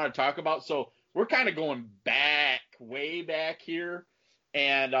stuff that I want to talk about, so we're kind of going back, way back here,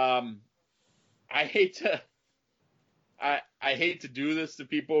 and I hate to do this to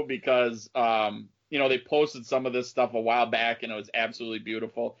people because they posted some of this stuff a while back and it was absolutely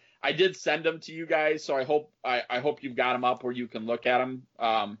beautiful. I did send them to you guys, so I hope you've got them up where you can look at them.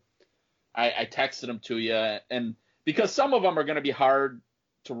 I texted them to you, and because some of them are going to be hard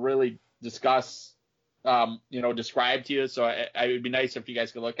to really discuss, describe to you, so it would be nice if you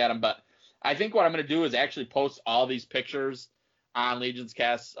guys could look at them. But I think what I'm going to do is actually post all these pictures on Legion's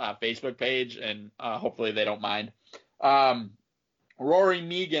Cast Facebook page, and hopefully they don't mind. Rory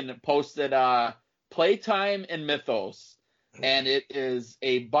Megan posted Playtime and Mythos, and it is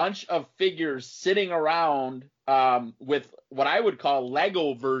a bunch of figures sitting around with what I would call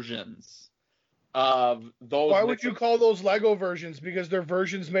Lego versions of those. Why would you call those Lego versions? Because they're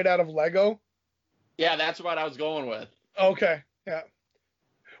versions made out of Lego? Yeah, that's what I was going with. Okay, yeah.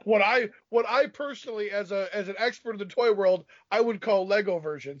 What I personally, as an expert in the toy world, I would call Lego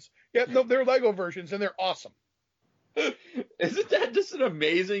versions. Yeah, no, they're Lego versions, and they're awesome. Isn't that just an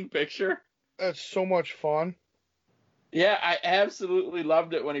amazing picture? That's so much fun. Yeah, I absolutely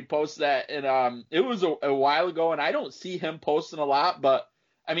loved it when he posted that, and it was a while ago, and I don't see him posting a lot, but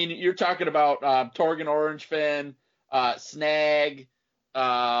I mean, you're talking about Torgon Orangefin, Snag,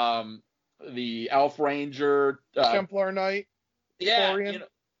 the Elf Ranger, Templar Knight, yeah, Thorian,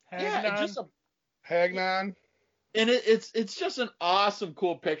 Hagnon. Hagnon. And it's just an awesome,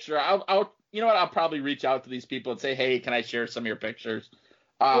 cool picture. I'll probably reach out to these people and say, hey, can I share some of your pictures?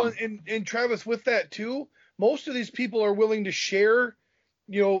 Well, and Travis, with that too, most of these people are willing to share,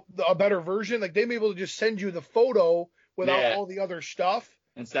 a better version. Like they may be able to just send you the photo without all the other stuff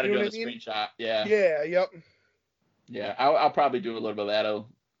instead of doing a screenshot. Yeah. Yeah. Yep. Yeah, I'll probably do a little bit of that.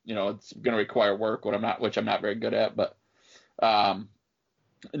 It's going to require work, which I'm not very good at. But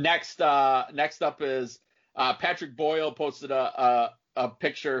next up is Patrick Boyle posted a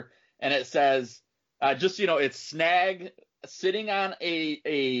picture, and it says, it's Snag sitting on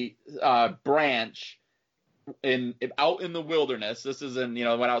a branch out in the wilderness. This is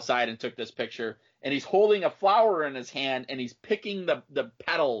went outside and took this picture, and he's holding a flower in his hand, and he's picking the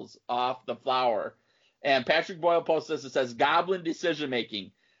petals off the flower. And Patrick Boyle posts this. It says, Goblin decision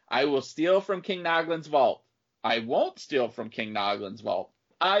making. I will steal from King Noglin's vault. I won't steal from King Noglin's vault.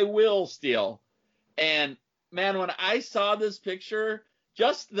 I will steal. And man, when I saw this picture,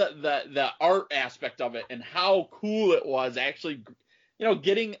 just the art aspect of it and how cool it was actually,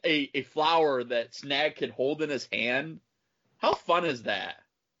 getting a flower that Snag could hold in his hand. How fun is that?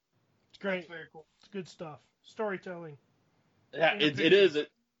 It's great. Very cool. It's good stuff. Storytelling. Yeah, it is.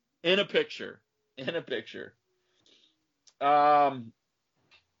 In a picture. In a picture. Jeez.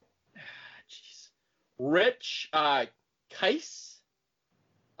 Rich Kais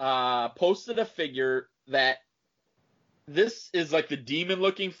posted a figure that this is like the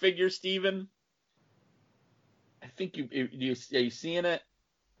demon-looking figure, Steven. I think are you seeing it?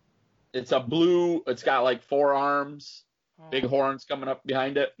 It's a blue. It's got like 4 arms, big horns coming up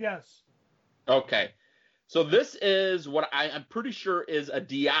behind it. Yes. Okay. So this is what I'm pretty sure is a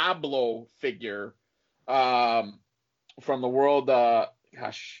Diablo figure from the world,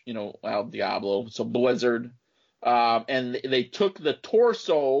 Diablo, so Blizzard. And they took the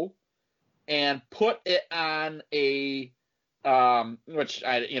torso and put it on a, which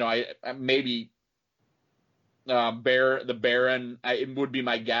maybe the Baron, it would be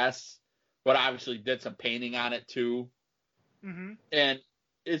my guess, but obviously did some painting on it too. Mm-hmm. And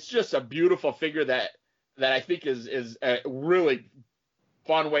it's just a beautiful figure that I think is a really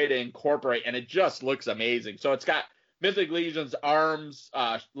fun way to incorporate, and it just looks amazing. So it's got Mythic Legion's arms,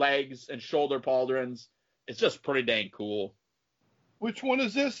 legs, and shoulder pauldrons. It's just pretty dang cool. Which one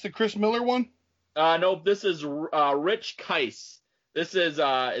is this? The Chris Miller one? No, this is Rich Keiss. This is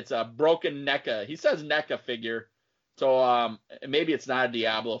it's a broken NECA. He says NECA figure, so maybe it's not a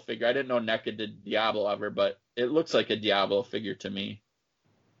Diablo figure. I didn't know NECA did Diablo ever, but it looks like a Diablo figure to me.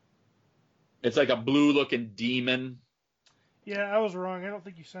 It's like a blue-looking demon. Yeah, I was wrong. I don't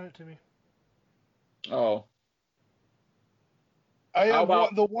think you sent it to me. Oh. I have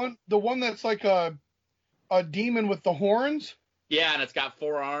the one that's like a demon with the horns. Yeah, and it's got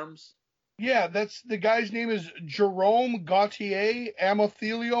 4 arms. Yeah, that's the guy's name is Jerome Gautier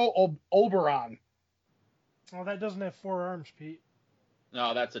Amathelio Oberon. Oh, that doesn't have 4 arms, Pete.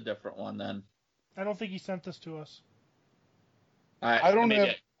 No, that's a different one then. I don't think he sent this to us. I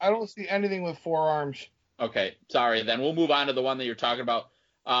don't see anything with 4 arms. Okay, sorry. Then we'll move on to the one that you're talking about.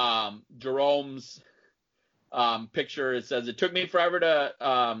 Jerome's picture. It says, "It took me forever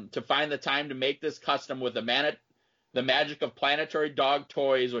to find the time to make this custom with the magic of planetary dog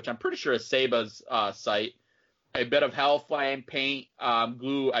toys," which I'm pretty sure is Seba's site. "A bit of hellflame paint,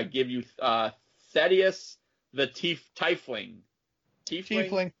 glue. I give you Thaddeus the Tiefling.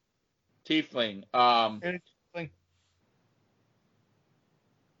 Tiefling.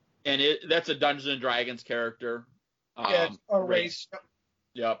 And that's a Dungeons and Dragons character. Yeah, it's a race.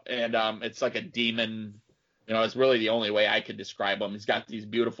 Yep, and it's like a demon. It's really the only way I could describe him. He's got these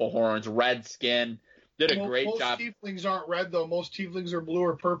beautiful horns, red skin. Did a great job. Most tieflings aren't red though. Most tieflings are blue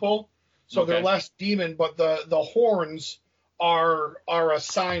or purple, so Okay. they're less demon. But the horns are a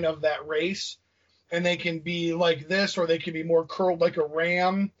sign of that race, and they can be like this, or they can be more curled like a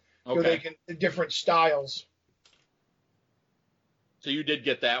ram, or they can different styles. So you did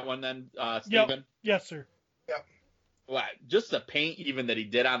get that one then, Stephen? Yep. Yes, sir. Yep. Wow, just the paint even that he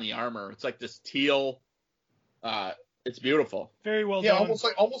did on the armor. It's like this teal. It's beautiful. Very well Yeah, done.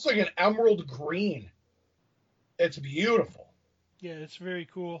 almost like an emerald green. It's beautiful. Yeah, it's very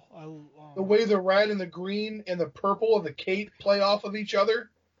cool. The way the red and the green and the purple of the cape play off of each other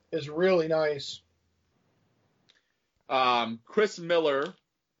is really nice. Chris Miller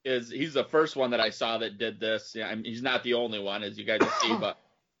he's the first one that I saw that did this. Yeah, he's not the only one, as you guys see, but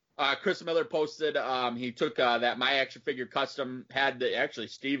Chris Miller posted. He took that My Action Figure custom actually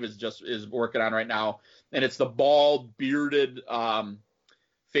Steve is working on right now, and it's the bald bearded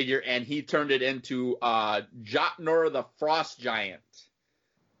figure, and he turned it into Jotnur the Frost Giant,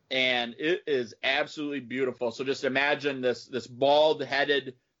 and it is absolutely beautiful. So just imagine this bald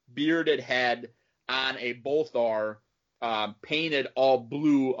headed bearded head on a Bolthar. Painted all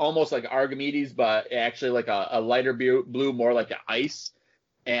blue, almost like Archimedes, but actually like a lighter blue, more like an ice.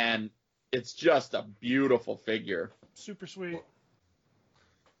 And it's just a beautiful figure. Super sweet.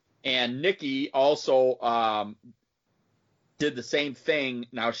 And Nikki also did the same thing.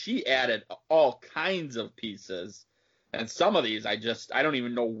 Now she added all kinds of pieces. And some of these I don't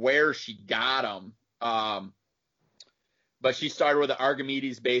even know where she got them. But she started with an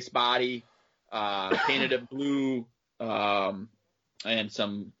Archimedes base body, painted it blue, and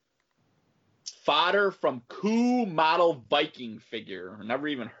some fodder from Coup model Viking figure. Never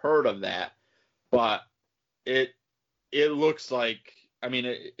even heard of that, but it looks like,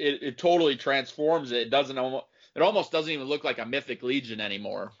 it totally transforms it. It almost doesn't even look like a Mythic Legion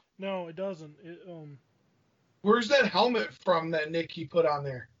anymore. No, it doesn't. Where's that helmet from that Nikki put on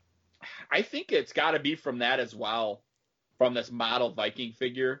there? I think it's got to be from that as well, from this model Viking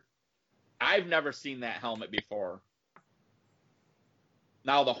figure. I've never seen that helmet before.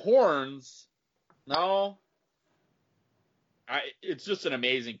 Now the horns, no, it's just an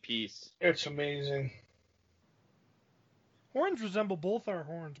amazing piece. It's amazing. Horns resemble both our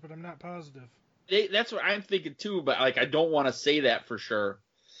horns, but I'm not positive. That's what I'm thinking too, but I don't want to say that for sure.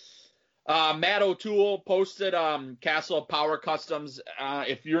 Matt O'Toole posted Castle of Power Customs.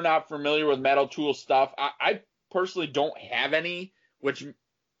 If you're not familiar with Matt O'Toole stuff, I personally don't have any, which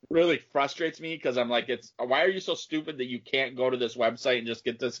really frustrates me because I'm like, why are you so stupid that you can't go to this website and just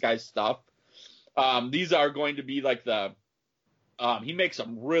get this guy's stuff? These are going to be like he makes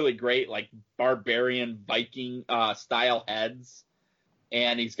some really great like barbarian Viking style heads,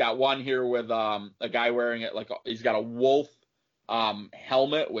 and he's got one here with a guy wearing it he's got a wolf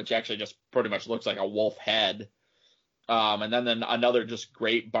helmet, which actually just pretty much looks like a wolf head. And then another just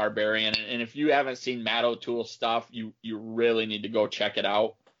great barbarian. And if you haven't seen Matt O'Toole stuff, you really need to go check it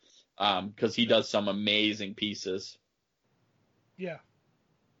out because he does some amazing pieces. Yeah.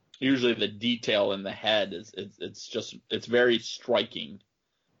 Usually the detail in the head it's very striking.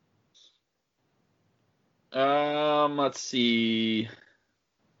 Let's see.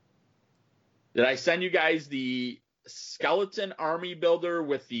 Did I send you guys the skeleton army builder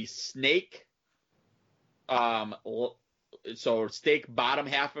with the snake? So snake bottom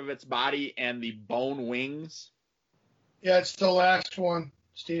half of its body and the bone wings. Yeah, it's the last one,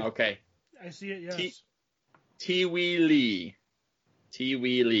 Steve. Okay. I see it, yes. Tiwi Lee.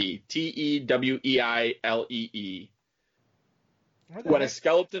 Teweelee. Teweelee. When a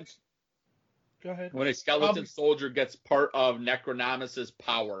skeleton Go ahead. When a skeleton soldier gets part of Necronomus's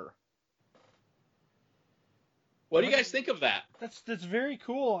power. What do you guys think of that? That's very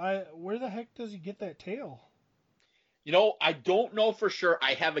cool. Where the heck does he get that tail? You know, I don't know for sure.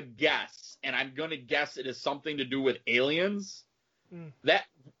 I have a guess, and I'm going to guess it is something to do with aliens. Mm. That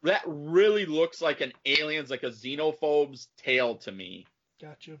really looks like an alien's, like a xenophobe's tail to me.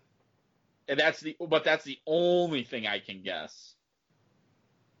 Gotcha. And that's the only thing I can guess.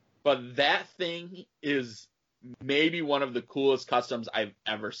 But that thing is maybe one of the coolest customs I've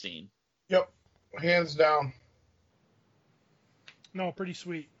ever seen. Yep, hands down. No, pretty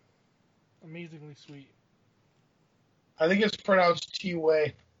sweet. Amazingly sweet. I think it's pronounced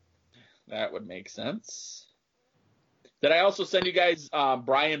T-Way. That would make sense. Did I also send you guys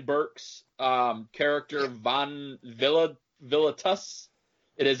Brian Burke's character Von Villetus?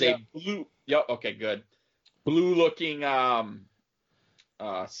 It is a blue. Yep. Okay. Good. Blue-looking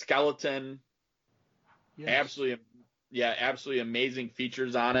skeleton. Yes. Absolutely amazing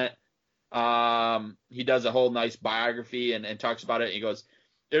features on it. He does a whole nice biography and talks about it. He goes,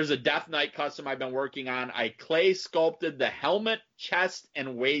 "There's a Death Knight custom I've been working on. I clay sculpted the helmet, chest,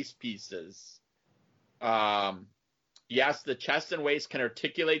 and waist pieces. Yes, the chest and waist can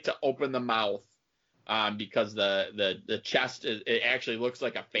articulate to open the mouth, because the chest it actually looks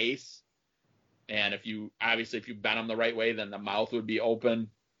like a face, and if you bend them the right way, then the mouth would be open.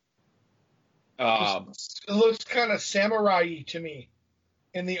 It looks kind of samurai-y to me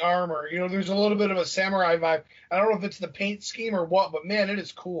in the armor. You know, there's a little bit of a samurai vibe. I don't know if it's the paint scheme or what, but man, it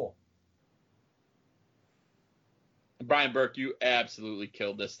is cool." Brian Burke, you absolutely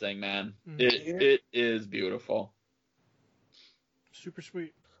killed this thing, man. Mm-hmm. It is beautiful. Super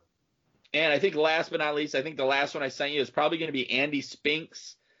sweet. And I think last but not least, I think the last one I sent you is probably going to be Andy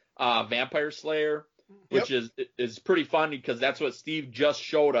Spink's Vampire Slayer, which is pretty fun because that's what Steve just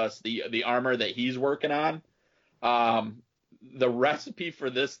showed us, the armor that he's working on. The recipe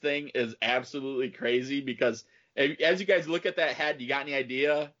for this thing is absolutely crazy because as you guys look at that head, you got any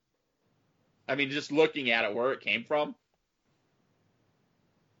idea? I mean, just looking at it, where it came from?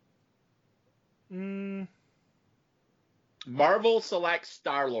 Marvel selects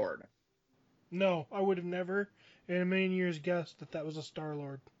Star-Lord. No, I would have never in a million years guessed that was a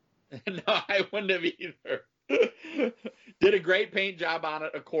Star-Lord. No, I wouldn't have either. Did a great paint job on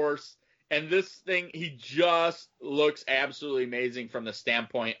it, of course. And this thing, he just looks absolutely amazing from the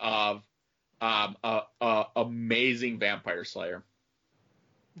standpoint of amazing Vampire Slayer.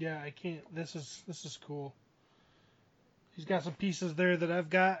 Yeah, I can't. This is cool. He's got some pieces there that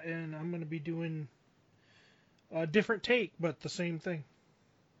I've got, and I'm going to be doing a different take, but the same thing.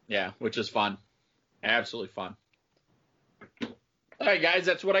 Yeah, which is fun. Absolutely fun. All right, guys,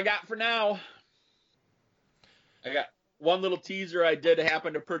 that's what I got for now. I got one little teaser. I did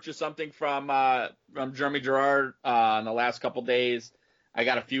happen to purchase something from Jeremy Gerard in the last couple days. I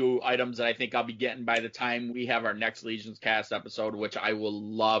got a few items that I think I'll be getting by the time we have our next Legions Cast episode, which I will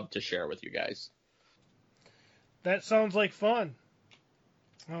love to share with you guys. That sounds like fun.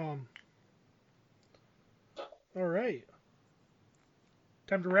 All right.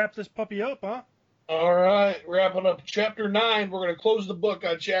 Time to wrap this puppy up, huh? All right, wrapping up Chapter 9. We're going to close the book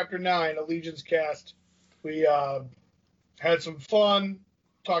on Chapter 9 of Legions Cast. We had some fun,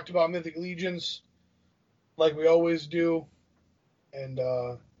 talked about Mythic Legions like we always do, and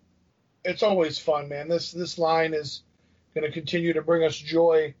it's always fun, man. This line is going to continue to bring us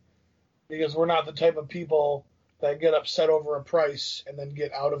joy because we're not the type of people that get upset over a price and then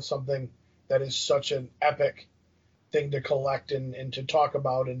get out of something that is such an epic thing to collect and to talk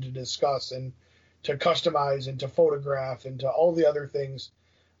about and to discuss and to customize and to photograph and to all the other things.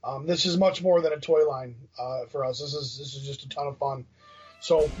 This is much more than a toy line for us. This is just a ton of fun.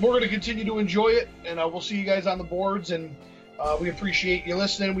 So we're going to continue to enjoy it, and we'll see you guys on the boards. And we appreciate you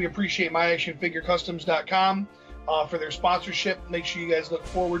listening. We appreciate MyActionFigureCustoms.com for their sponsorship. Make sure you guys look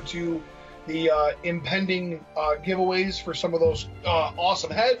forward to the impending giveaways for some of those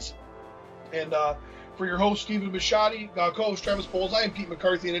awesome heads. And for your host, Stephen Bisciotti, co-host Travis Bowles, I am Pete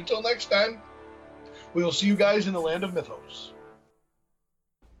McCarthy. And until next time, we will see you guys in the land of mythos.